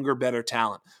by younger, better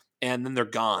talent, and then they're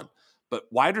gone. But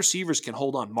wide receivers can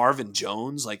hold on. Marvin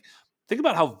Jones, think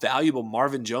about how valuable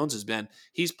Marvin Jones has been.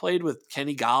 He's played with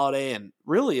Kenny Golladay, and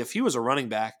really, if he was a running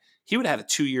back, he would have had a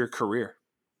 2-year career.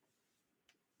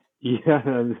 Yeah,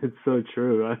 it's so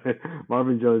true.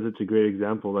 Marvin Jones is such a great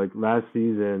example. Like last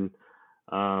season,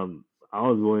 I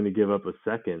was willing to give up a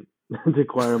second to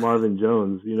acquire Marvin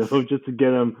Jones, just to get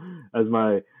him as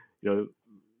my,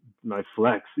 my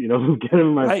flex, get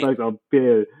him my Right. flex. I'll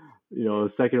pay a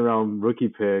second round rookie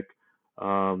pick,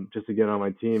 just to get on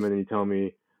my team. And then you tell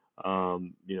me,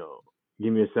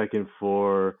 give me a second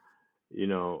for,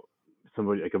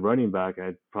 somebody like a running back,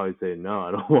 I'd probably say no,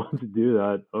 I don't want to do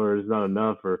that, or it's not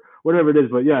enough, or whatever it is.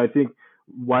 But yeah, I think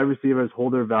wide receivers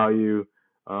hold their value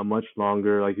much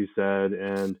longer, like you said,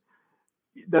 and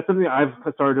that's something I've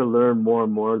started to learn more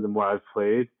and more the more I've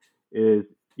played. Is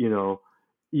you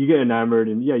get enamored,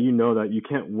 and yeah, that you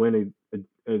can't win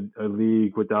a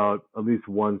league without at least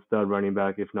one stud running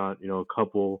back, if not a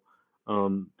couple,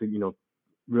 to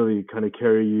really kind of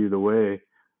carry you the way.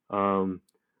 Um,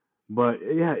 but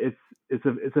yeah, it's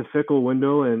a fickle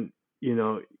window, and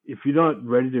if you're not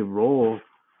ready to roll,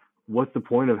 what's the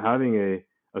point of having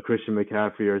a Christian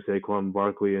McCaffrey or Saquon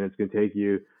Barkley, and it's going to take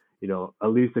you, at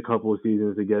least a couple of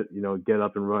seasons to get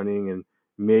up and running, and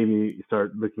maybe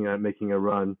start looking at making a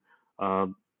run.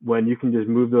 When you can just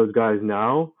move those guys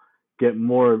now, get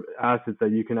more assets that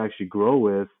you can actually grow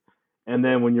with, and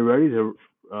then when you're ready to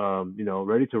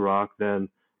rock, then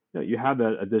you have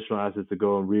that additional assets to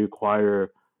go and reacquire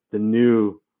the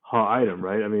new hot item,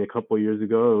 right? I mean, a couple of years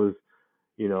ago it was,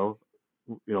 you know,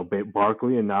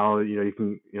 Barkley, and now you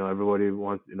can everybody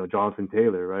wants Jonathan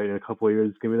Taylor, right? In a couple of years,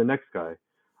 it's gonna be the next guy.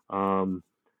 Um,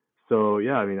 so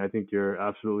yeah, I mean, I think you're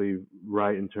absolutely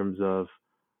right in terms of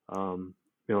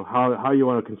how you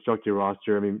want to construct your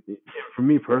roster. I mean, for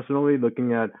me personally,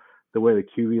 looking at the way the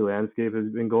QB landscape has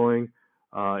been going,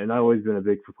 and I've always been a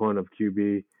big proponent of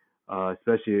QB,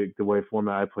 especially the way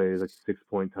format I play is like 6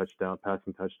 point touchdown,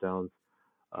 passing touchdowns.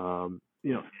 Um,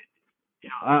 you know,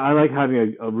 I like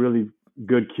having a really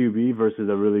good QB versus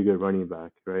a really good running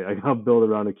back, right? I'll build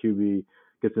around a QB,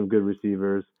 get some good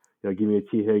receivers. Give me a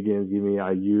T Higgins, give me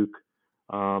Ayuk,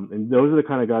 and those are the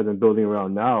kind of guys I'm building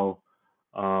around now.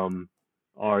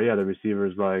 Are the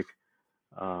receivers like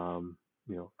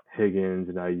Higgins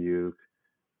and Ayuk,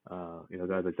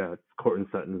 guys like that. Cortland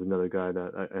Sutton's another guy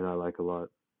that I like a lot.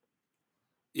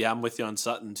 Yeah, I'm with you on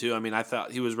Sutton too. I mean, I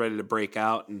thought he was ready to break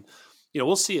out, and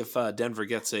we'll see if Denver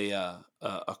gets a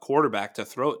quarterback to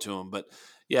throw it to him. But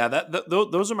yeah,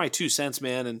 those are my 2 cents,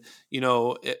 man. And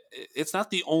it's not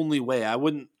the only way. I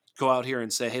wouldn't go out here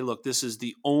and say, hey, look, this is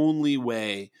the only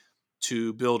way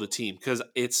to build a team, because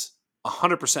it's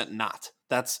 100% not.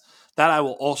 That I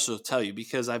will also tell you,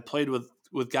 because I've played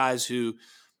with guys who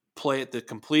play it the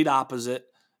complete opposite,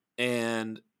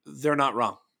 and they're not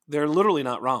wrong. They're literally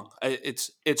not wrong.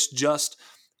 It's just,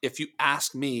 if you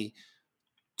ask me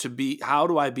how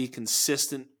do I be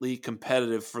consistently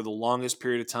competitive for the longest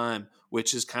period of time,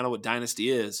 which is kind of what Dynasty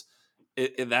is.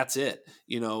 That's it.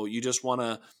 You just want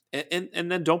to, and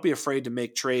then don't be afraid to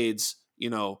make trades.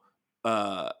 To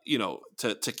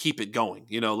keep it going.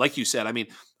 Like you said. I mean,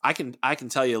 I can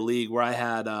tell you a league where I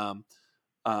had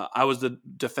I was the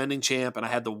defending champ, and I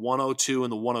had the 102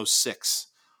 and the 106.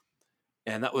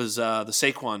 And that was the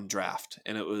Saquon draft.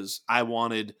 And I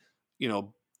wanted,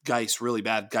 Geis really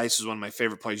bad. Geis is one of my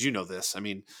favorite players. You know this. I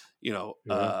mean,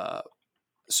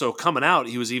 so coming out,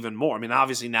 he was even more. I mean,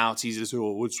 obviously now it's easy to say,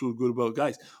 oh, what's so good about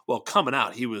Geis? Well, coming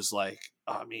out, he was like,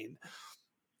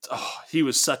 he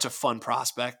was such a fun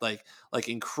prospect, like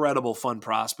incredible fun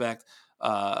prospect.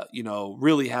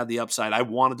 Really had the upside. I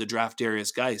wanted to draft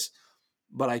Darius Geis,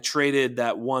 but I traded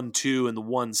that 1-2 and the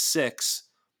 1-6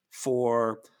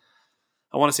 for,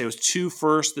 I want to say it was 2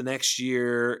 first the next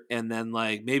year, and then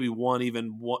like maybe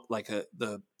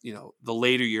the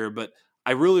later year. But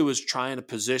I really was trying to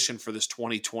position for this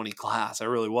 2020 class. I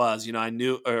really was. I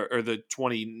knew, or the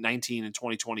 2019 and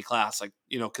 2020 class, like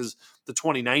because the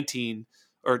 2019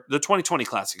 or the 2020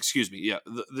 class, excuse me,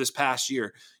 this past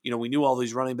year, we knew all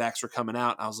these running backs were coming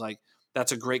out. And I was like,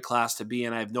 that's a great class to be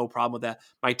in. I have no problem with that.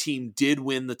 My team did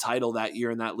win the title that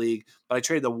year in that league, but I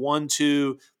traded the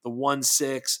 1-2, the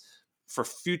 1-6. for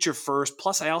future first.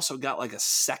 Plus, I also got like a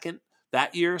second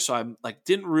that year, so I'm like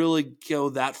didn't really go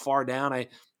that far down. I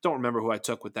don't remember who I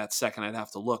took with that second. I'd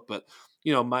have to look, but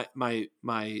my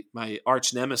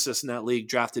arch nemesis in that league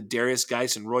drafted Darius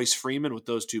Geis and Royce Freeman with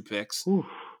those 2 picks, Oof.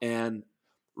 and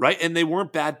they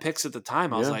weren't bad picks at the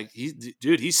time. I was like,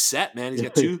 he's set, man. He's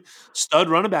got 2 stud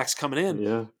running backs coming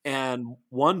in, and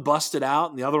one busted out,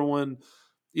 and the other one,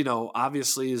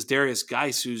 obviously is Darius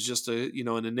Geis, who's just an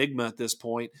enigma at this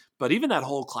point. But even that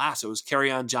whole class, it was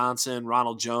Kerryon Johnson,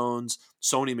 Ronald Jones,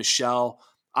 Sony Michel.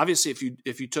 Obviously,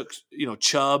 if you took,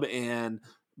 Chubb and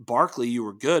Barkley, you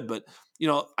were good. But,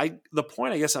 the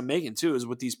point I guess I'm making too is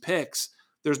with these picks,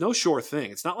 there's no sure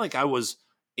thing. It's not like I was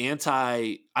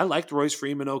I liked Royce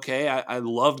Freeman. Okay. I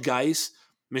loved Geis.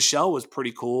 Michelle was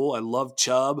pretty cool. I loved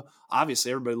Chubb.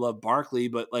 Obviously everybody loved Barkley,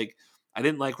 but like, I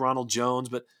didn't like Ronald Jones,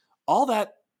 but all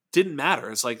that didn't matter.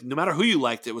 It's like, no matter who you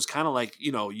liked, it was kind of like,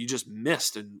 you just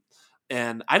missed.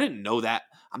 And I didn't know that.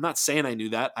 I'm not saying I knew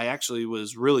that. I actually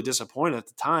was really disappointed at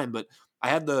the time, but I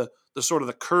had the sort of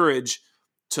the courage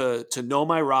to know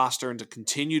my roster and to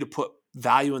continue to put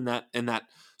value in that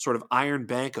sort of iron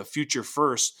bank of future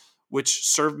first, which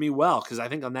served me well because I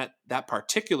think on that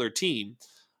particular team,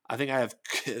 I think I have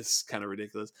it's kind of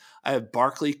ridiculous. I have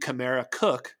Barkley, Kamara,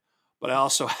 Cook, but I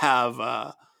also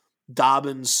have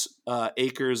Dobbins,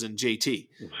 Akers, and JT.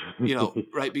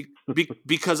 Right?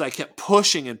 Because I kept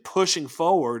pushing and pushing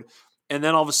forward, and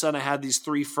then all of a sudden I had these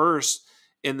 3 firsts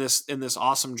in this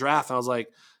awesome draft, and I was like,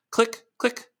 click,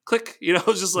 click, click. It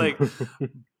was just like,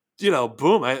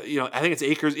 boom. I think it's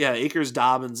Akers,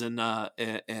 Dobbins, and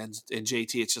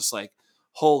JT. It's just like,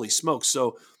 holy smokes.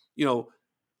 So,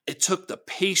 it took the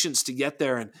patience to get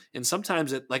there, and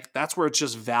sometimes that's where it's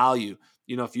just value.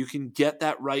 If you can get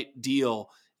that right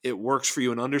deal, it works for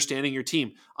you, and understanding your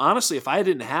team. Honestly, if I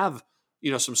didn't have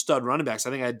some stud running backs, I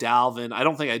think I had Dalvin. I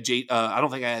don't think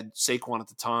I had Saquon at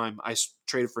the time. I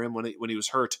traded for him when he was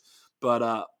hurt, but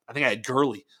I think I had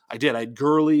Gurley. I had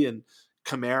Gurley and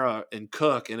Kamara and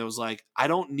Cook, and it was like, I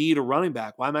don't need a running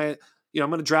back. Why am I? I'm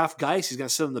going to draft Geis. He's going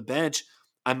to sit on the bench.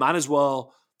 I might as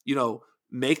well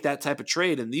make that type of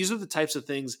trade. And these are the types of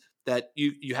things that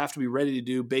you have to be ready to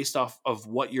do based off of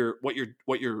what your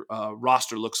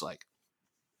roster looks like.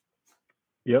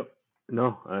 Yep.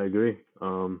 No, I agree.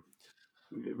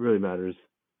 It really matters.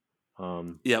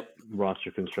 Yep.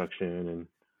 Roster construction and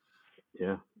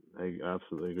yeah, I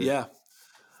absolutely agree. Yeah.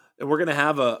 And we're going to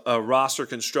have a roster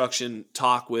construction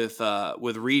talk with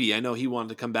Reedy. I know he wanted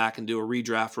to come back and do a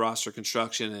redraft roster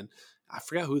construction, and I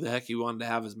forgot who the heck he wanted to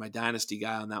have as my Dynasty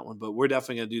guy on that one, but we're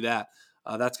definitely going to do that.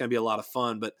 That's going to be a lot of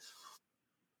fun. But,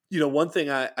 one thing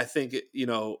I think,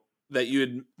 that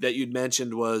you'd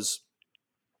mentioned was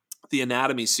the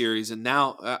anatomy series. And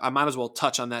now I might as well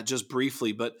touch on that just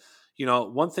briefly. But,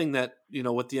 one thing that,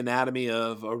 with the anatomy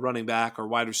of a running back or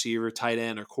wide receiver, tight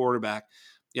end or quarterback,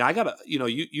 I got to,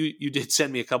 you did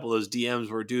send me a couple of those DMs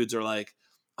where dudes are like,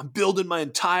 I'm building my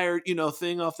entire,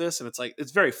 thing off this. And it's like,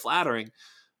 it's very flattering.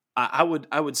 I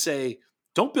would say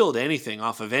don't build anything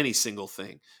off of any single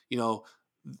thing.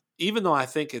 Even though I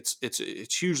think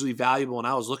it's hugely valuable, and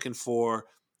I was looking for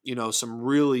some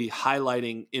really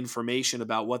highlighting information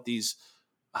about what these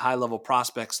high level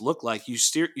prospects look like. You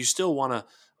still want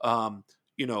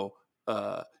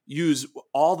to use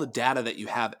all the data that you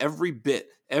have, every bit,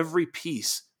 every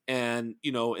piece, and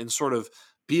and sort of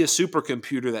be a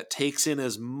supercomputer that takes in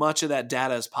as much of that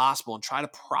data as possible and try to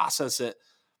process it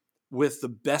with the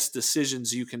best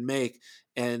decisions you can make,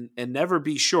 and never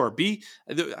be sure.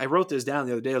 I wrote this down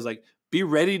the other day. I was like, be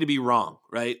ready to be wrong,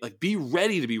 right? Like, be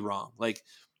ready to be wrong. Like,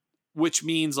 which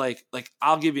means like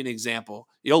I'll give you an example.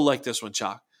 You'll like this one,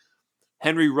 Chalk.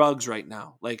 Henry Ruggs right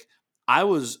now. Like, I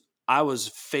was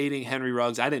fading Henry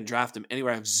Ruggs. I didn't draft him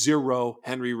anywhere. I have 0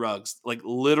 Henry Ruggs. Like,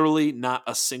 literally not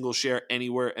a single share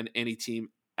anywhere in any team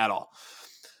at all.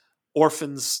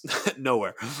 Orphans,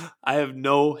 nowhere. I have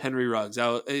no Henry Ruggs.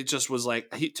 It just was like,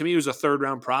 to me, he was a 3rd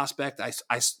round prospect. I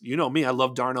me, I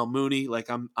love Darnell Mooney. Like,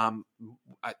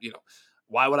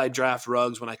 why would I draft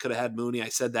Ruggs when I could have had Mooney? I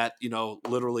said that,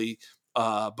 literally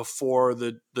before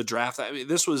the draft. I mean,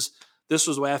 this was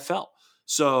the way I felt.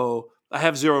 So I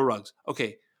have 0 Ruggs.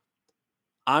 Okay,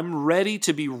 I'm ready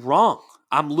to be wrong.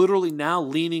 I'm literally now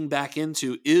leaning back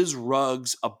into, is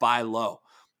Ruggs a buy low?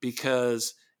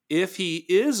 Because if he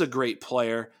is a great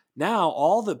player, now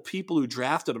all the people who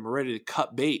drafted him are ready to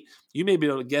cut bait. You may be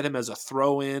able to get him as a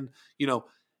throw-in.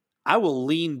 I will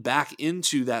lean back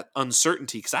into that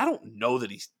uncertainty because I don't know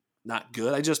that he's not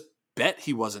good. I just bet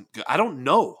he wasn't good. I don't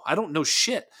know. I don't know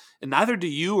shit. And neither do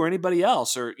you or anybody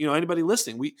else or, anybody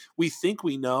listening. We think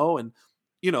we know, and,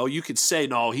 you could say,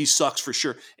 no, he sucks for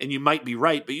sure. And you might be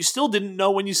right, but you still didn't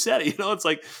know when you said it. It's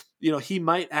like, he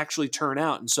might actually turn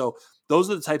out. And so those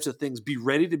are the types of things. Be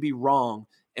ready to be wrong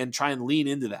and try and lean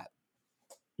into that.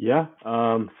 Yeah.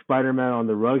 Spider-Man on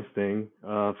the Rugs thing,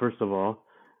 first of all.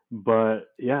 But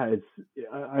yeah,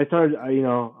 I started,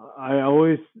 I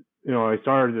always, I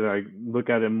started to look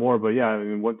at it more, but yeah, I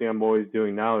mean, one thing I'm always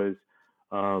doing now is,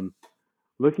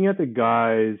 looking at the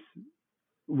guys,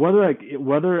 whether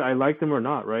I like them or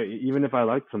not, right? Even if I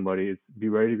like somebody, it's be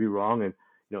ready to be wrong. And,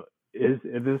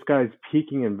 if this guy's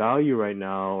peaking in value right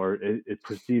now, or it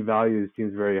perceived value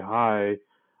seems very high,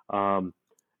 and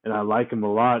I like him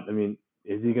a lot. I mean,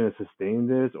 is he going to sustain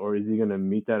this, or is he going to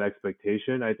meet that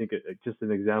expectation? I think just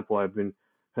an example I've been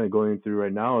kind of going through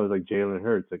right now is like Jalen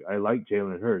Hurts. Like, I like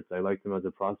Jalen Hurts. I liked him as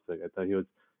a prospect. I thought he was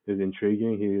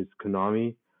intriguing. He was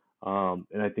Konami,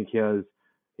 and I think he has,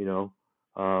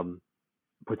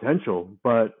 potential.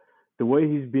 But the way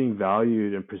he's being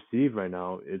valued and perceived right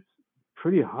now, it's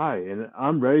pretty high. And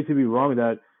I'm ready to be wrong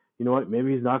that,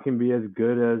 maybe he's not going to be as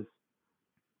good as,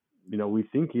 we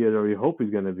think he is or we hope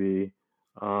he's going to be.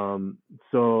 Um,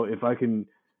 so if I can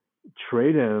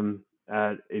trade him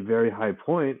at a very high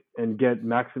point and get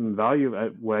maximum value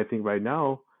at what I think right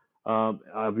now,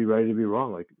 I'll be ready to be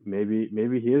wrong. Like maybe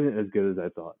he isn't as good as I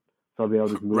thought. So I'll be able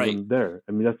to just move Right. him there.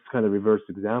 I mean, that's kind of reverse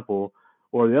example,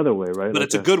 or the other way, right? But Like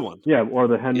it's a good one. yeah, or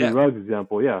the Henry Yeah. Ruggs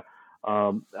example. Yeah,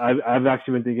 I've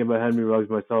actually been thinking about Henry Ruggs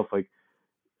myself. Like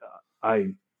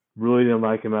I really didn't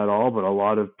like him at all, but a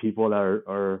lot of people that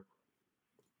are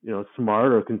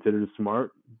smart or considered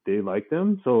smart, they like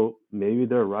them. So maybe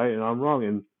they're right and I'm wrong.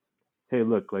 And hey,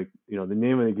 look, like the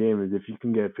name of the game is if you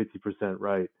can get 50%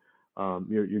 right,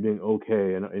 you're doing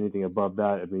okay, and anything above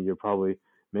that, I mean, you're probably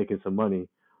making some money.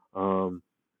 Um,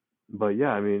 but yeah,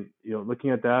 I mean,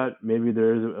 looking at that, maybe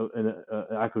there is an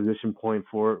acquisition point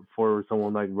for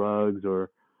someone like Ruggs or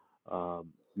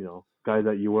guys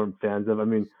that you weren't fans of. I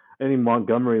mean, I think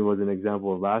Montgomery was an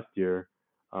example of last year.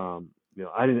 I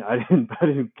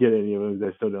didn't get any of him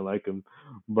because I still didn't like him,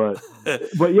 but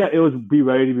yeah, it was be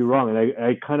ready to be wrong, and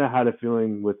I kind of had a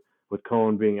feeling with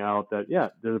Cohen being out that yeah,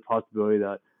 there's a possibility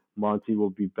that Monty will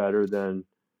be better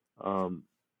um,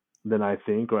 than I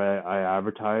think or I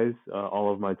advertise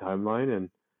all of my timeline, and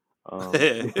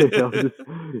just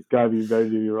gotta be ready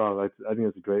to be wrong. I think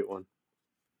that's a great one.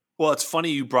 Well, it's funny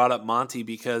you brought up Monty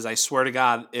because I swear to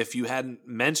God, if you hadn't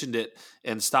mentioned it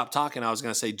and stopped talking, I was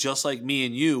going to say just like me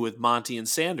and you with Monty and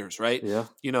Sanders, right? Yeah.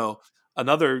 You know,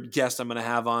 another guest I'm going to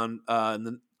have on in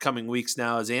the coming weeks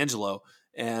now is Angelo,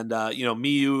 and me,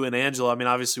 you, and Angelo. I mean,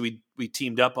 obviously we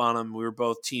teamed up on him. We were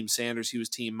both Team Sanders. He was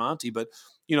Team Monty, but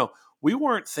we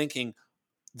weren't thinking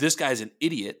this guy's an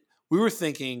idiot. We were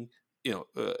thinking,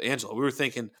 Angelo. We were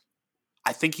thinking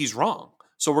I think he's wrong.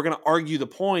 So we're going to argue the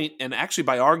point, and actually,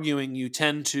 by arguing, you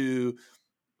tend to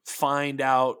find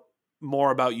out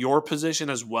more about your position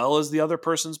as well as the other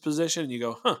person's position, and you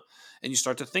go, huh, and you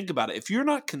start to think about it. If you're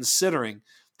not considering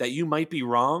that you might be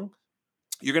wrong,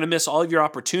 you're going to miss all of your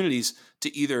opportunities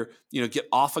to either get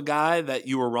off a guy that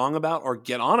you were wrong about or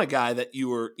get on a guy that you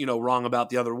were wrong about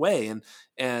the other way, and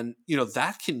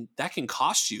that can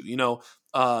cost you.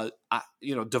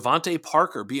 Devontae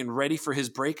Parker being ready for his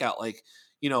breakout, like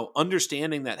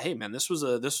understanding that, hey man, this was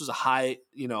a high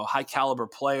high caliber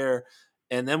player,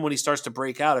 and then when he starts to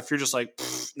break out, if you're just like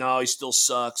no, he still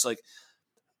sucks, like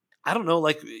I don't know,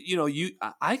 like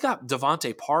I got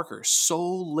Devontae Parker so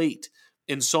late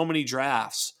in so many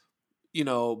drafts,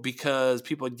 because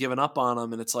people had given up on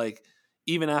him, and it's like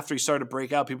even after he started to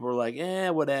break out, people were like,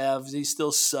 whatever, he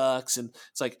still sucks, and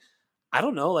it's like I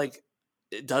don't know, like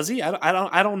does he?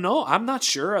 I don't know. I'm not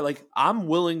sure. Like I'm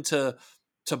willing to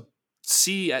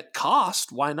see at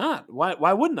cost. Why not?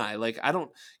 Why wouldn't I? Like I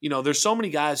don't. There's so many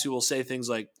guys who will say things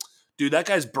like, "Dude, that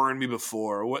guy's burned me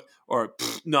before," or what, or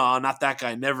 "No, not that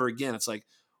guy, never again." It's like,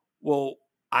 well,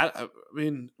 I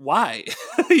mean, why?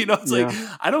 It's like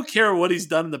Yeah. I don't care what he's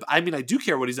done in the. I mean, I do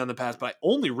care what he's done in the past, but I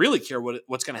only really care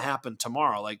what's going to happen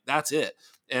tomorrow. Like that's it.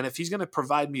 And if he's going to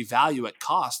provide me value at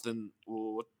cost, then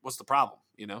what's the problem?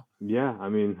 Yeah, I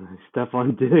mean,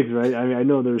 Stephon Diggs, right? I mean, I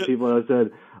know there's people that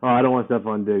said, "Oh, I don't want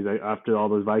Stephon Diggs after all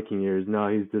those Viking years." No,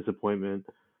 he's disappointment.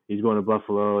 He's going to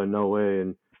Buffalo, and no way.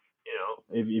 And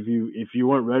if you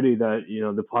weren't ready, that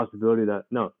the possibility that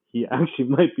no, he actually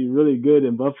might be really good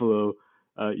in Buffalo,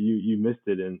 you missed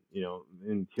it, and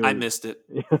and he I was, missed it.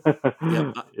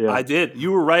 Yep, yeah, I did.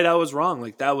 You were right. I was wrong.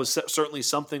 Like that was certainly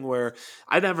something where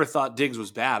I never thought Diggs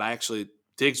was bad.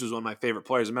 Diggs was one of my favorite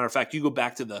players. As a matter of fact, you go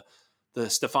back to the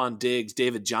Stephon Diggs,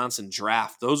 David Johnson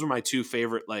draft. Those were my two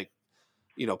favorite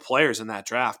players in that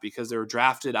draft because they were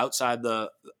drafted outside the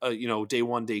day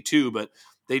one, day two, but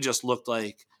they just looked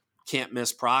like can't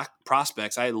miss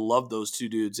prospects. I love those two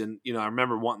dudes, and I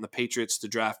remember wanting the Patriots to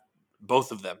draft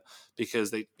both of them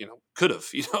because they could have.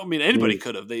 I mean anybody Jeez.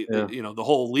 could have. They Yeah, the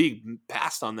whole league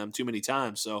passed on them too many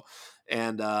times. So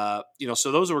and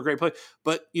so those were great plays,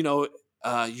 but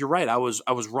you're right. I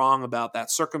was wrong about that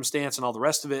circumstance and all the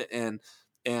rest of it, and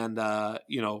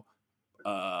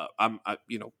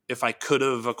if I could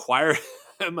have acquired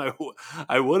him,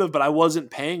 I would have, but I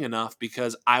wasn't paying enough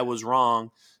because I was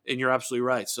wrong. And you're absolutely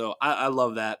right. So I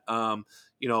love that.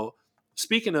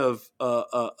 Speaking of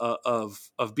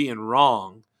being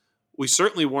wrong, we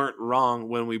certainly weren't wrong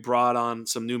when we brought on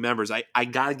some new members. I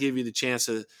got to give you the chance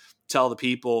to tell the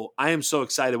people I am so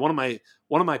excited. One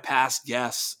of my past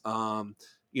guests,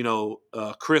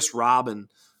 Chris Robin,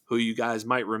 who you guys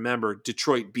might remember,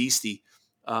 Detroit Beastie.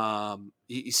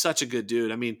 He's such a good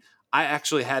dude. I mean, I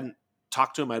actually hadn't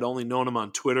talked to him. I'd only known him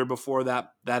on Twitter before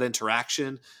that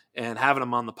interaction, and having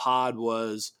him on the pod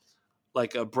was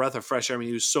like a breath of fresh air. I mean,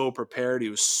 he was so prepared. He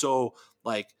was so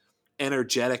like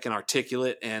energetic and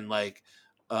articulate, and like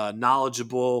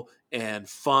knowledgeable and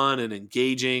fun and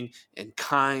engaging and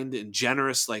kind and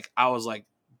generous. Like I was like,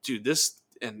 dude, this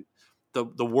and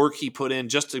the work he put in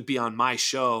just to be on my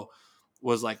show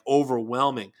was like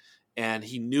overwhelming. And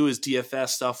he knew his DFS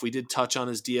stuff. We did touch on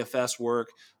his DFS work.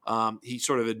 He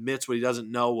sort of admits what he doesn't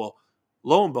know. Well,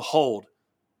 lo and behold,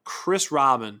 Chris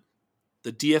Robin,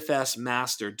 the DFS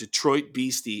master, Detroit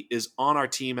Beastie, is on our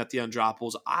team at the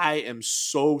Undroppables. I am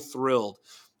so thrilled.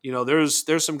 You know, there's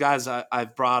some guys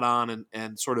I've brought on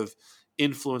and sort of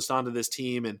influenced onto this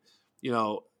team, and you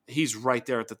know, he's right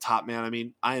there at the top, man. I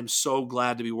mean, I am so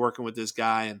glad to be working with this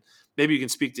guy, and maybe you can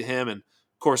speak to him, and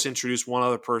of course, introduce one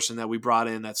other person that we brought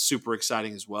in that's super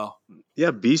exciting as well. Yeah,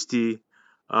 Beastie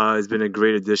has been a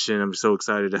great addition. I'm so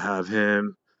excited to have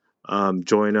him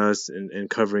join us in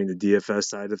covering the DFS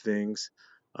side of things.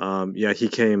 Yeah, he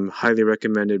came highly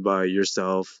recommended by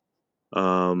yourself,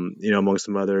 among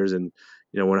some others. And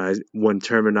when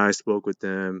Term and I spoke with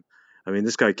them, I mean,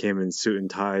 this guy came in suit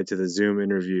and tie to the Zoom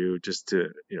interview just to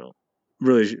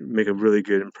really make a really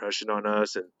good impression on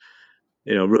us. And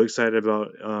really excited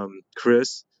about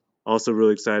Chris. Also,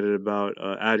 really excited about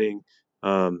adding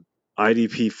um,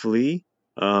 IDP Flea,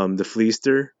 the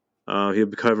Fleester. He'll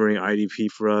be covering IDP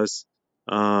for us.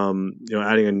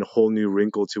 Adding a whole new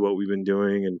wrinkle to what we've been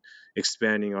doing and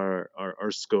expanding our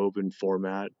scope and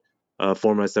formats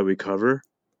that we cover.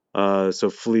 So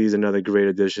Flea is another great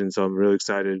addition. So I'm really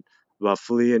excited about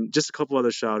Flea, and just a couple other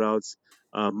shout outs.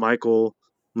 Michael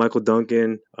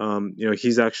Duncan,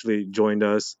 he's actually joined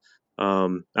us,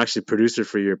 actually producer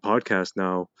for your podcast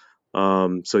now.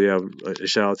 So yeah, a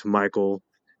shout out to Michael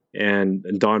and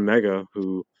Don Mega,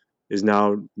 who is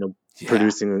now Yeah.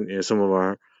 producing some of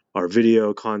our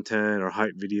video content, our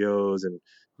hype videos, and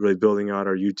really building out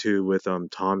our YouTube with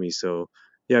Tommy. So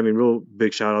yeah, I mean, real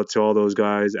big shout out to all those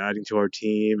guys adding to our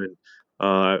team, and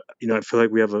I feel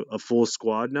like we have a full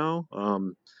squad now.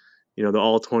 The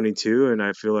all 22, and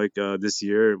I feel like this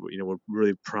year, we're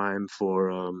really primed for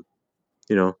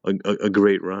a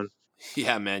great run.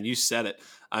 Yeah, man, you said it.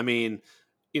 I mean,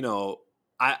 you know,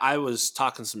 I was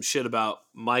talking some shit about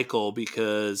Michael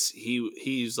because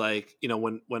he's like,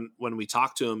 when we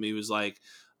talked to him, he was like,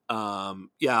 yeah,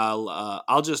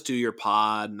 I'll just do your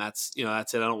pod, and that's it. I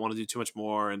don't want to do too much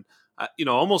more, and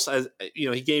almost as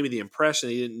he gave me the impression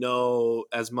he didn't know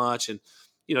as much, and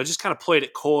just kind of played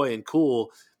it coy and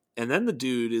cool. And then the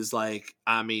dude is like,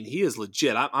 I mean, he is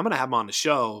legit. I'm gonna have him on the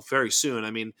show very soon.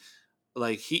 I mean,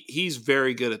 like he's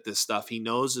very good at this stuff. He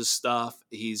knows his stuff.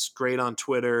 He's great on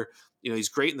Twitter. He's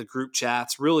great in the group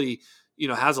chats. Really,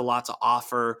 has a lot to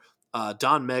offer.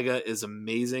 Don Mega is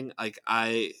amazing. Like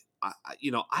I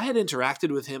had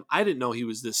interacted with him. I didn't know he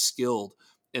was this skilled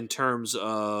in terms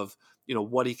of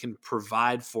what he can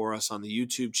provide for us on the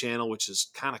YouTube channel, which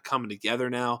is kind of coming together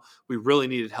now. We really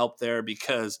needed help there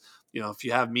because if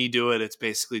you have me do it, it's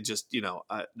basically just no,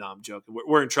 I'm joking.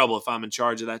 We're in trouble if I'm in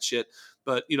charge of that shit.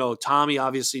 But Tommy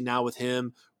obviously now with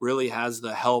him really has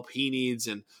the help he needs,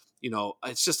 and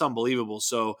it's just unbelievable.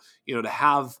 So to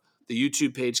have the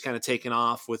YouTube page kind of taken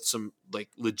off with some like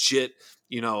legit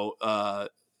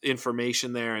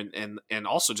information there, and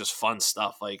also just fun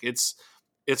stuff. Like it's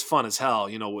fun as hell,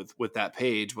 with that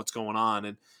page, what's going on,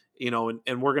 and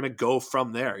and we're gonna go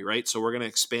from there, right? So we're gonna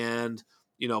expand,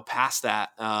 past that.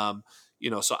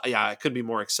 So yeah, I couldn't be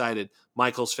more excited.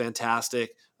 Michael's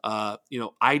fantastic.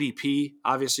 IDP,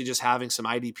 obviously just having some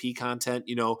IDP content,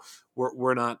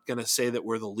 we're not going to say that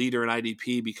we're the leader in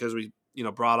IDP because we,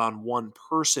 brought on one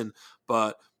person,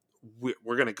 but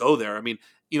we're going to go there. I mean,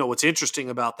 what's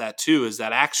interesting about that too, is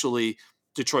that actually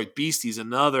Detroit Beasties,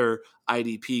 another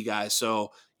IDP guy.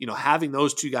 So, having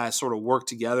those two guys sort of work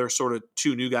together, sort of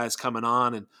two new guys coming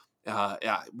on, and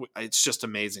yeah, it's just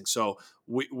amazing. So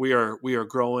we are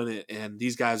growing, and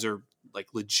these guys are like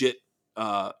legit,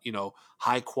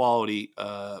 high quality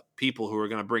people who are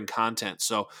going to bring content.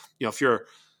 So, if you're,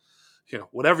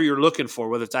 whatever you're looking for,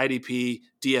 whether it's IDP,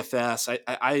 DFS,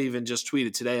 I even just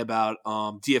tweeted today about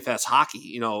DFS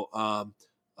hockey.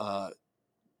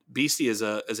 Beastie is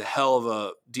a hell of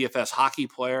a DFS hockey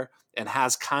player and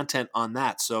has content on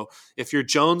that. So if you're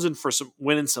jonesing for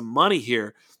winning some money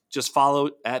here, just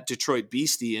follow at Detroit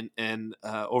Beastie and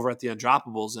over at the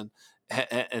Undroppables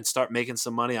and start making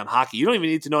some money on hockey. You don't even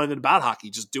need to know anything about hockey.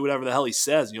 Just do whatever the hell he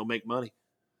says, and you'll make money.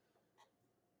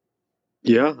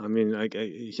 Yeah, I mean,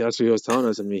 that's what he was telling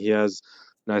us. I mean, he has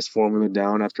nice formula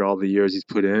down after all the years he's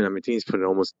put in. I mean, I think he's put in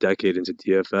almost a decade into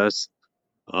DFS.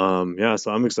 Yeah,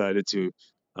 so I'm excited to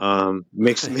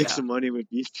make Yeah. some money with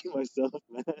BSP myself,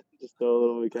 man. Just throw a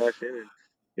little bit of cash in,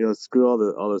 and screw all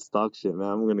the stock shit, man.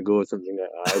 I'm gonna go with something that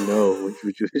I know,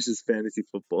 which is fantasy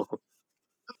football.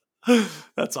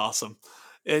 That's awesome.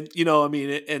 And, I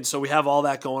mean, and so we have all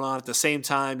that going on at the same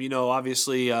time,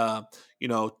 obviously, you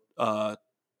know, uh,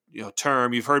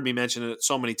 term. You've heard me mention it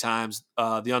so many times.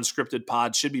 The unscripted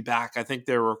pod should be back. I think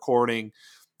they're recording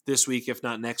this week, if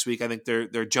not next week. I think they're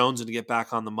jonesing to get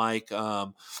back on the mic.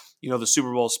 The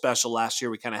Super Bowl special last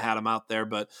year, we kind of had them out there,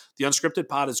 but the unscripted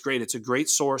pod is great. It's a great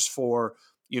source for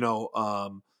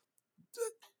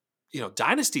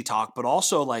dynasty talk, but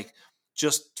also like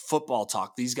just football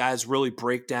talk. These guys really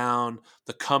break down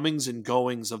the comings and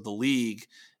goings of the league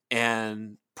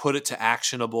and put it to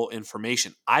actionable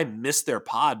information. I miss their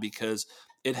pod because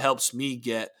it helps me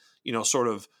get, sort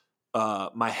of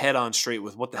my head on straight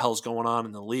with what the hell's going on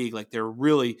in the league. Like they're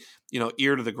really,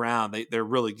 ear to the ground. They're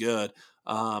really good.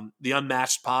 The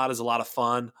Unmatched pod is a lot of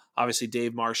fun. Obviously,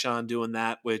 Dave Marchand doing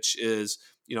that, which is,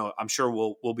 I'm sure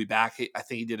we'll be back. I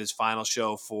think he did his final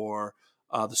show for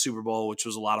the Super Bowl, which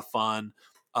was a lot of fun.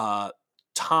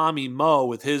 Tommy Moe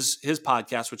with his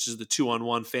podcast, which is the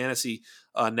 2-on-1 fantasy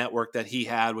network that he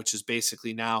had, which is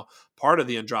basically now part of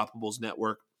the Undroppables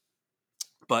network.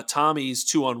 But Tommy's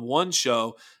 2-on-1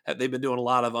 show, they've been doing a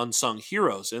lot of unsung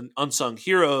heroes, and unsung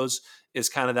heroes is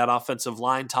kind of that offensive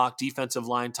line talk, defensive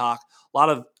line talk, a lot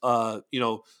of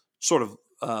sort of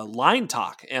line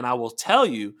talk. And I will tell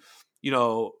you,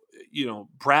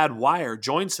 Brad Wire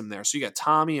joins him there. So you got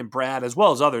Tommy and Brad as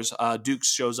well as others.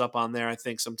 Dukes shows up on there, I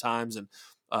think, sometimes, and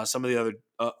some of the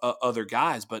other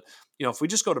guys. But if we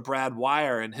just go to Brad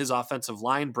Wire and his offensive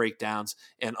line breakdowns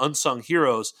and unsung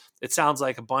heroes, it sounds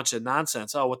like a bunch of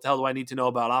nonsense. Oh, what the hell do I need to know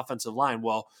about offensive line?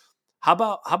 Well, how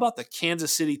about the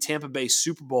Kansas City Tampa Bay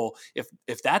Super Bowl?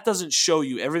 If that doesn't show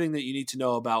you everything that you need to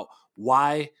know about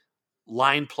why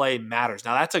line play matters.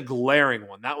 Now that's a glaring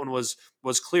one. That one was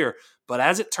clear, but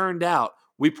as it turned out,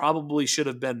 we probably should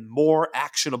have been more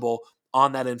actionable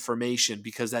on that information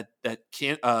because the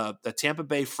Tampa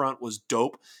Bay front was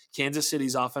dope. Kansas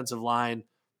City's offensive line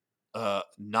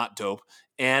not dope,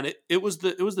 and it was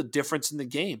the difference in the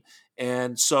game.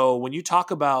 And so when you talk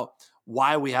about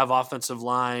why we have offensive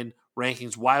line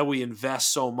rankings, why we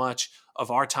invest so much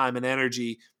of our time and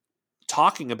energy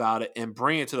talking about it and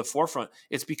bringing it to the forefront,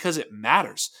 it's because it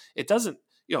matters. It doesn't,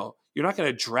 you're not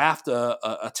going to draft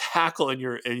a tackle in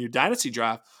your dynasty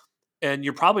draft, and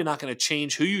you're probably not going to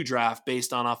change who you draft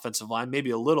based on offensive line,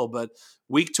 maybe a little, but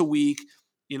week to week,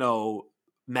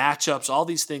 matchups, all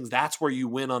these things, that's where you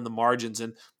win on the margins.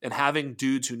 And having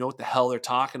dudes who know what the hell they're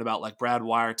talking about, like Brad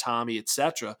Wire, Tommy,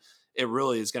 etc., it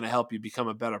really is going to help you become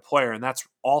a better player. And that's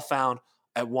all found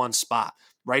at one spot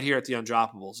right here at the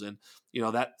Undroppables. And,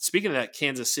 that speaking of that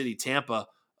Kansas City Tampa,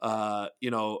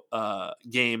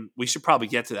 game, we should probably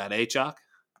get to that, Chuck?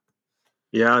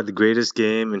 Yeah, the greatest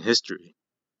game in history.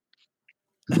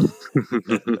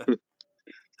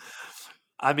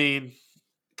 I mean,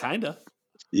 kind of.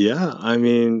 Yeah, I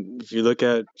mean, if you look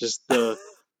at just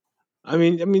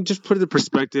just put it in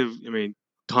perspective. I mean,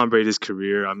 Tom Brady's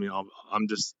career. I mean, I'm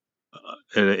just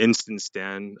an instant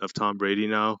stan of Tom Brady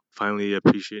now. Finally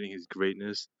appreciating his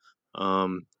greatness.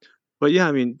 Um, but yeah,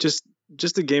 I mean, just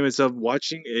the game itself.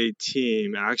 Watching a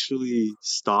team actually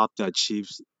stop that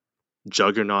Chiefs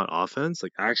juggernaut offense,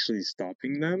 like actually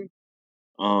stopping them,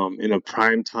 in a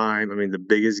prime time. I mean, the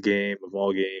biggest game of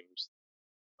all games.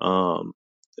 Um,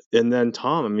 and then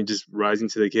Tom, I mean, just rising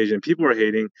to the occasion. People are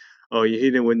hating. Oh, he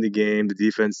didn't win the game. The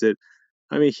defense did.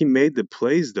 I mean, he made the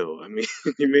plays though. I mean,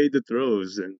 he made the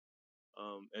throws,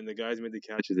 and the guys made the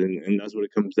catches, and that's what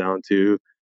it comes down to.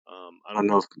 I don't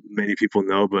know if many people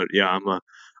know, but yeah, I'm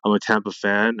a Tampa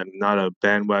fan. I'm not a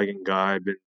bandwagon guy. I've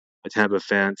been a Tampa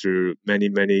fan through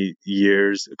many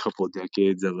years, a couple of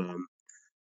decades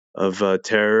of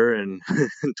terror and,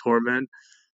 and torment.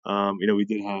 We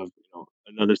did have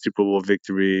another Super Bowl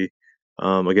victory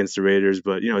against the Raiders,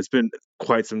 but it's been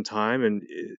quite some time, and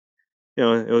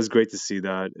it was great to see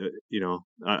that.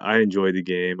 I enjoyed the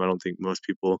game. I don't think most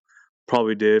people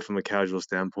probably did from a casual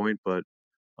standpoint, but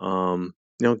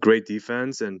great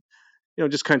defense, and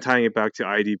just kind of tying it back to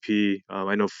IDP.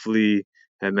 I know Flea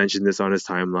had mentioned this on his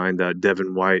timeline that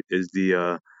Devin White is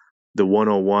the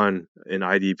 101 in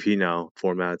IDP now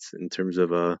formats in terms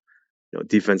of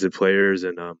defensive players,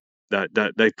 and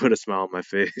that put a smile on my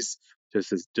face just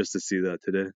to see that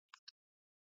today.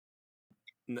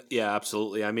 Yeah,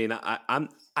 absolutely. I mean,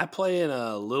 I play in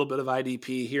a little bit of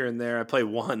IDP here and there. I play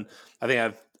one. I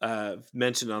think I've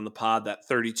mentioned on the pod that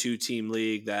 32 team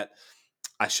league that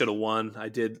I should have won. I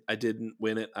didn't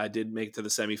win it. I did make it to the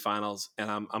semifinals, and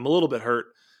I'm a little bit hurt.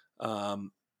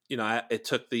 It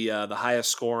took the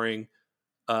highest scoring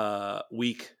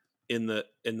week in the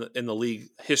league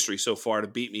history so far to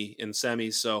beat me in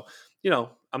semis. So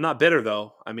I'm not bitter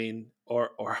though. I mean,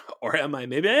 or am I?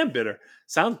 Maybe I am bitter.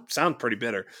 Sound pretty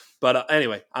bitter. But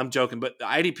anyway, I'm joking. But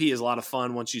IDP is a lot of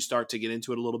fun once you start to get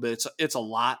into it a little bit. It's a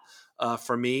lot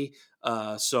for me.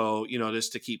 So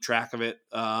just to keep track of it,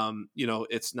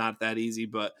 it's not that easy,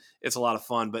 but it's a lot of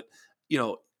fun. But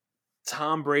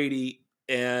Tom Brady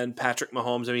and Patrick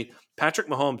Mahomes. I mean, Patrick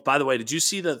Mahomes. By the way, did you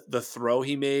see the throw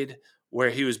he made where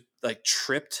he was like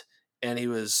tripped and he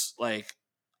was like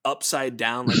upside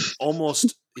down, like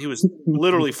almost he was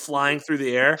literally flying through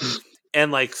the air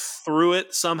and like threw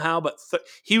it somehow, but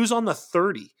he was on the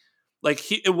 30.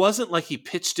 Like it wasn't like he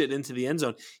pitched it into the end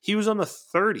zone. He was on the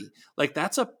 30. Like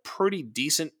that's a pretty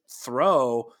decent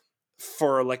throw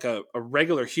for like a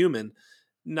regular human.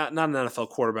 Not an NFL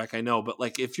quarterback, I know, but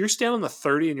like if you're standing on the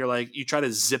 30 and you're like you try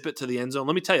to zip it to the end zone,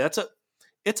 let me tell you,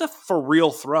 it's a for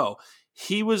real throw.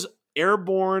 He was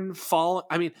airborne, fall.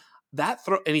 I mean, that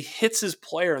throw, and he hits his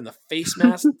player in the face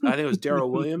mask. I think it was Darrell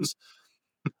Williams,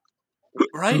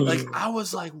 right? Like I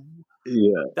was like,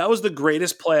 yeah, that was the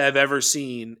greatest play I've ever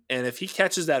seen. And if he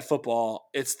catches that football,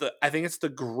 I think it's the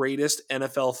greatest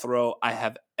NFL throw I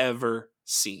have ever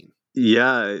seen.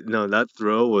 yeah. No, that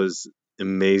throw was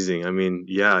amazing. I mean,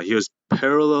 yeah, he was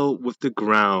parallel with the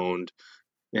ground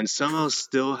and somehow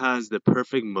still has the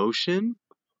perfect motion.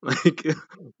 Like,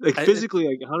 like physically,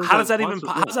 like how does that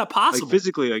possible? Like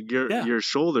physically, like your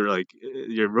shoulder, like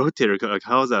your rotator, like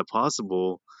how is that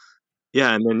possible?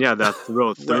 Yeah, and then that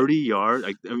throw 30 yards,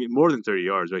 like I mean more than 30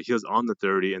 yards, right? He was on the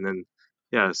 30 and then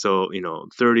so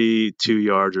 32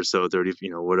 yards or so, 30,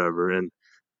 whatever. And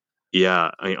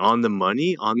yeah, I mean on the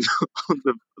money, on on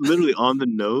the literally on the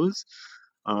nose.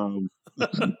 Um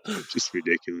just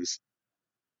ridiculous.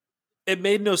 It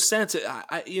made no sense.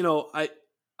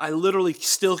 I literally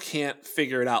still can't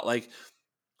figure it out. Like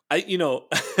I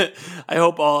I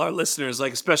hope all our listeners,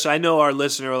 like especially I know our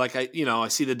listener, like I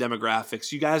see the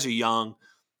demographics. You guys are young.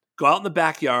 Go out in the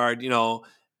backyard,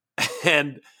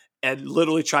 and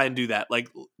literally try and do that. Like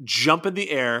jump in the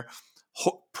air,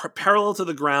 parallel to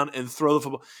the ground, and throw the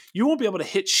football. You won't be able to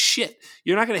hit shit.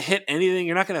 You're not going to hit anything.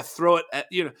 You're not going to throw it at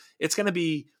It's going to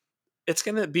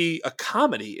be a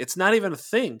comedy. It's not even a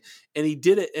thing. And he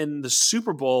did it in the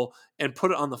Super Bowl and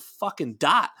put it on the fucking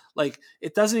dot. Like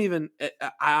it doesn't even.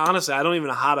 I honestly, I don't even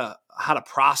know how to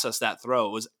process that throw.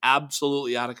 It was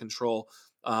absolutely out of control.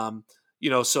 So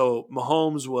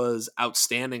Mahomes was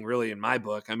outstanding, really, in my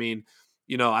book. I mean,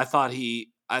 I thought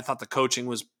the coaching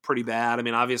was pretty bad. I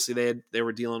mean, obviously they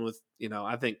were dealing with,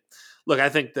 I think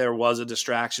there was a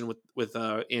distraction with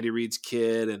Andy Reid's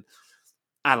kid, and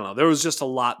I don't know. There was just a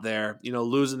lot there,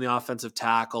 losing the offensive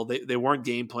tackle. They weren't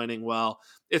game planning well.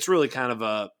 It's really kind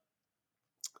of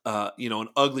an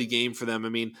ugly game for them. I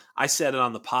mean, I said it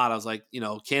on the pod. I was like,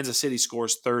 Kansas City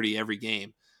scores 30 every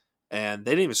game, and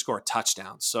they didn't even score a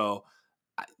touchdown. So,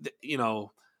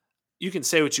 you can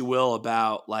say what you will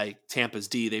about like Tampa's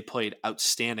D. They played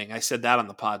outstanding. I said that on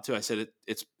the pod too. I said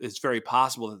it's very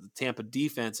possible that the Tampa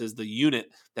defense is the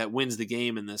unit that wins the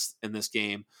game in this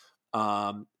game.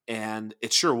 And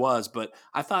it sure was, but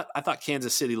I thought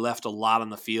Kansas City left a lot on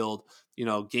the field,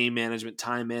 game management,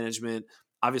 time management,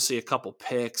 obviously a couple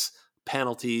picks,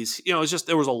 penalties, it's just,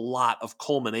 there was a lot of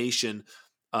culmination.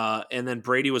 And then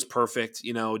Brady was perfect,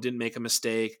 didn't make a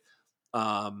mistake.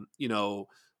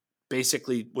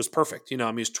 Basically was perfect. He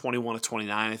was 21 of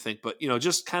 29, I think, but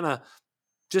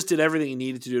just did everything he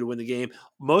needed to do to win the game.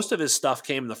 Most of his stuff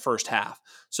came in the first half.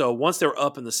 So once they were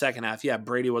up in the second half,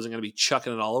 Brady wasn't going to be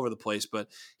chucking it all over the place, but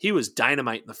he was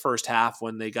dynamite in the first half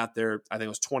when they got their, I think it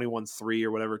was 21-3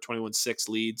 or whatever, 21-6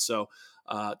 lead. So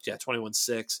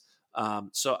 21-6.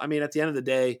 So, I mean, at the end of the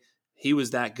day, he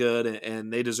was that good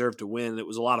and they deserved to win. It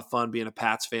was a lot of fun being a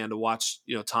Pats fan to watch,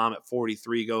 Tom at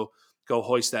 43 go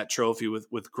hoist that trophy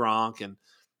with Gronk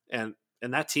and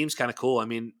that team's kind of cool. I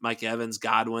mean, Mike Evans,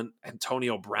 Godwin,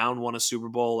 Antonio Brown won a Super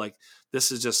Bowl. Like this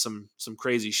is just some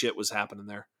crazy shit was happening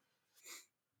there.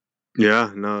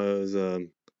 Yeah, no, it was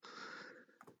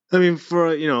I mean,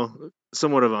 for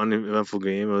somewhat of an uneventful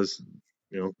game, it was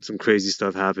some crazy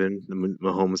stuff happened. The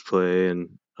Mahomes play and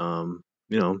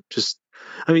just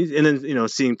I mean, and then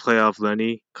seeing playoff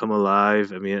Lenny come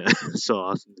alive. I mean, it's so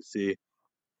awesome to see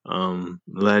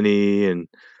Lenny and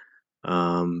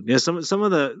some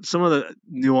of the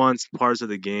nuanced parts of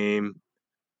the game.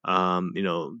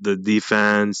 The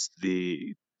defense,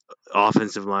 the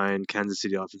offensive line, Kansas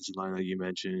City offensive line, like you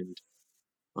mentioned.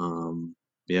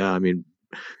 Yeah, I mean,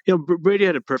 Brady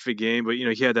had a perfect game, but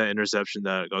he had that interception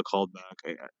that got called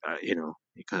back. He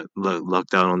kind of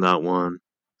lucked out on that one.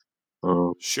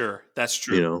 Sure, that's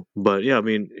true. But yeah, I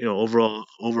mean, overall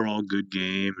good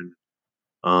game, and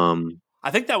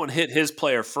I think that one hit his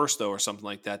player first though, or something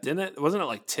like that, didn't it? Wasn't it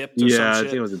like tipped or some Yeah, I shit?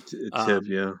 think it was a tip.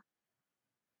 Yeah.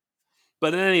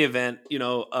 But in any event, you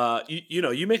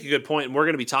make a good point, and we're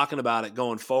going to be talking about it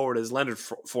going forward. As Leonard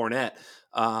Fournette,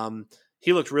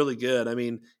 he looked really good. I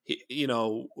mean,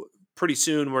 pretty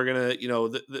soon we're gonna,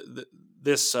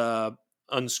 this undrafted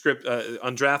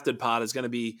pod is going to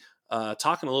be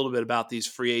talking a little bit about these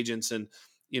free agents and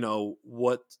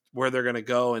where they're going to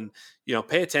go, and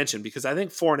pay attention, because I think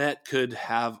Fournette could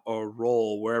have a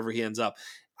role wherever he ends up.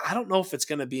 I don't know if it's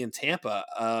going to be in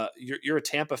Tampa. You're a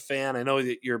Tampa fan. I know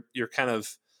that you're kind of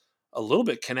a little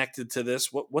bit connected to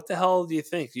this. What the hell do you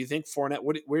think? Do you think Fournette?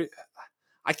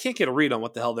 I can't get a read on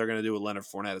what the hell they're going to do with Leonard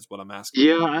Fournette. Is what I'm asking.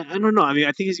 Yeah, I don't know. I mean,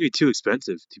 I think he's gonna be too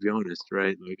expensive, to be honest.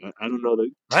 Right? Like, I don't know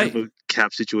the Tampa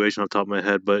cap situation off the top of my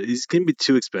head, but he's gonna be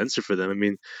too expensive for them. I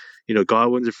mean,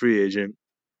 Godwin's a free agent,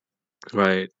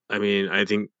 right? I mean, I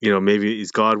think maybe he's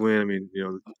Godwin. I mean,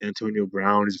 Antonio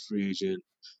Brown is a free agent.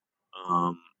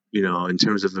 In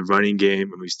terms of the running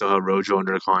game, and we still have Rojo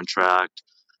under contract.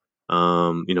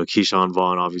 Keyshawn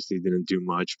Vaughn obviously didn't do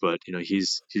much, but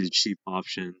he's a cheap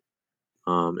option.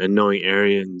 And knowing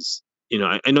Arians,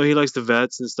 I know he likes the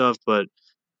vets and stuff, but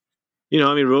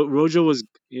I mean, Rojo was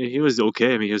he was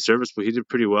okay. I mean, he was serviceable. He did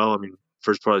pretty well. I mean,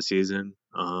 first part of the season,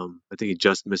 I think he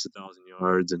just missed 1,000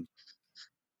 yards, and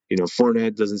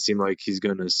Fournette doesn't seem like he's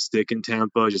going to stick in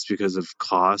Tampa just because of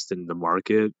cost and the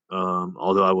market.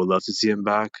 Although I would love to see him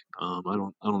back. I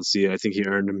don't see it. I think he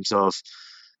earned himself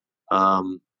at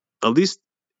least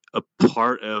a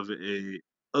part of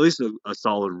at least a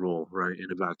solid role, right, in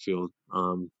the backfield.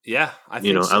 Yeah, I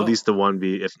think so. At least the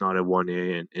 1B, if not a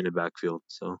 1A in the backfield.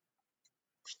 So,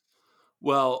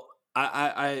 well,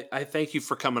 I thank you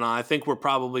for coming on. I think we're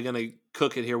probably going to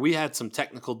cook it here. We had some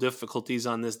technical difficulties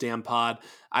on this damn pod.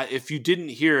 If you didn't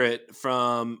hear it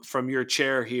from your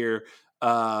chair here,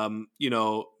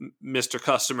 Mr.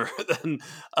 Customer, then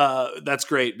that's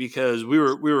great, because we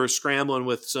were scrambling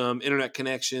with some internet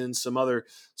connections, some other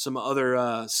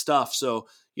stuff. So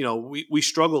we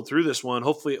struggled through this one.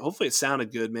 Hopefully it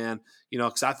sounded good, man.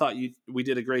 Because I thought we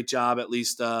did a great job, at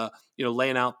least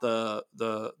laying out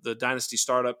the Dynasty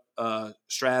startup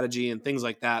strategy and things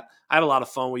like that. I had a lot of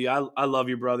fun with you. I love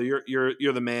you, brother.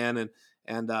 You're the man,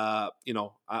 and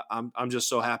I'm just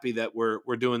so happy that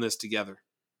we're doing this together.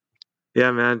 Yeah,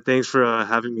 man. Thanks for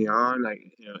having me on.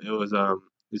 It was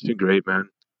it's been great, man.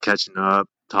 Catching up,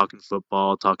 talking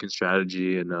football, talking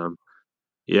strategy, and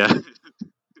yeah.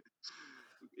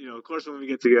 Of course, when we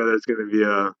get together, it's gonna be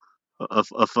a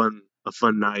fun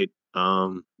night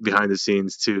behind the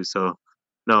scenes too. So,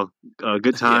 no,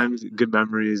 good times, good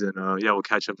memories, and we'll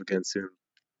catch up again soon.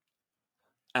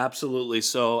 Absolutely.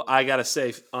 So I gotta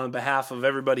say, on behalf of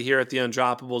everybody here at the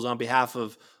Undroppables, on behalf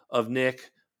of Nick,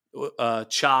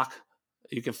 Chalk,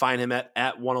 you can find him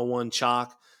at 101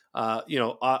 Chalk.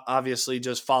 Obviously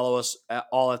just follow us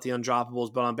all at the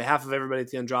Undroppables, but on behalf of everybody at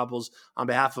the Undroppables, on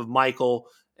behalf of Michael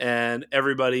and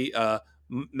everybody,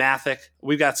 Mathic,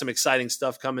 we've got some exciting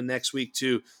stuff coming next week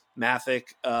too.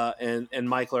 Mathic and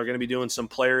Michael are going to be doing some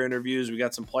player interviews. We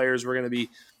got some players we're going to be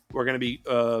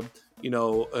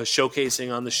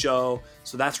showcasing on the show.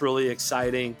 So that's really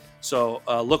exciting. So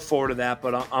look forward to that.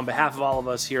 But on behalf of all of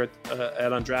us here at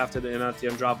Undrafted and at the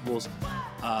Undroppables,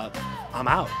 I'm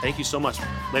out. Thank you so much.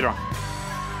 Later on.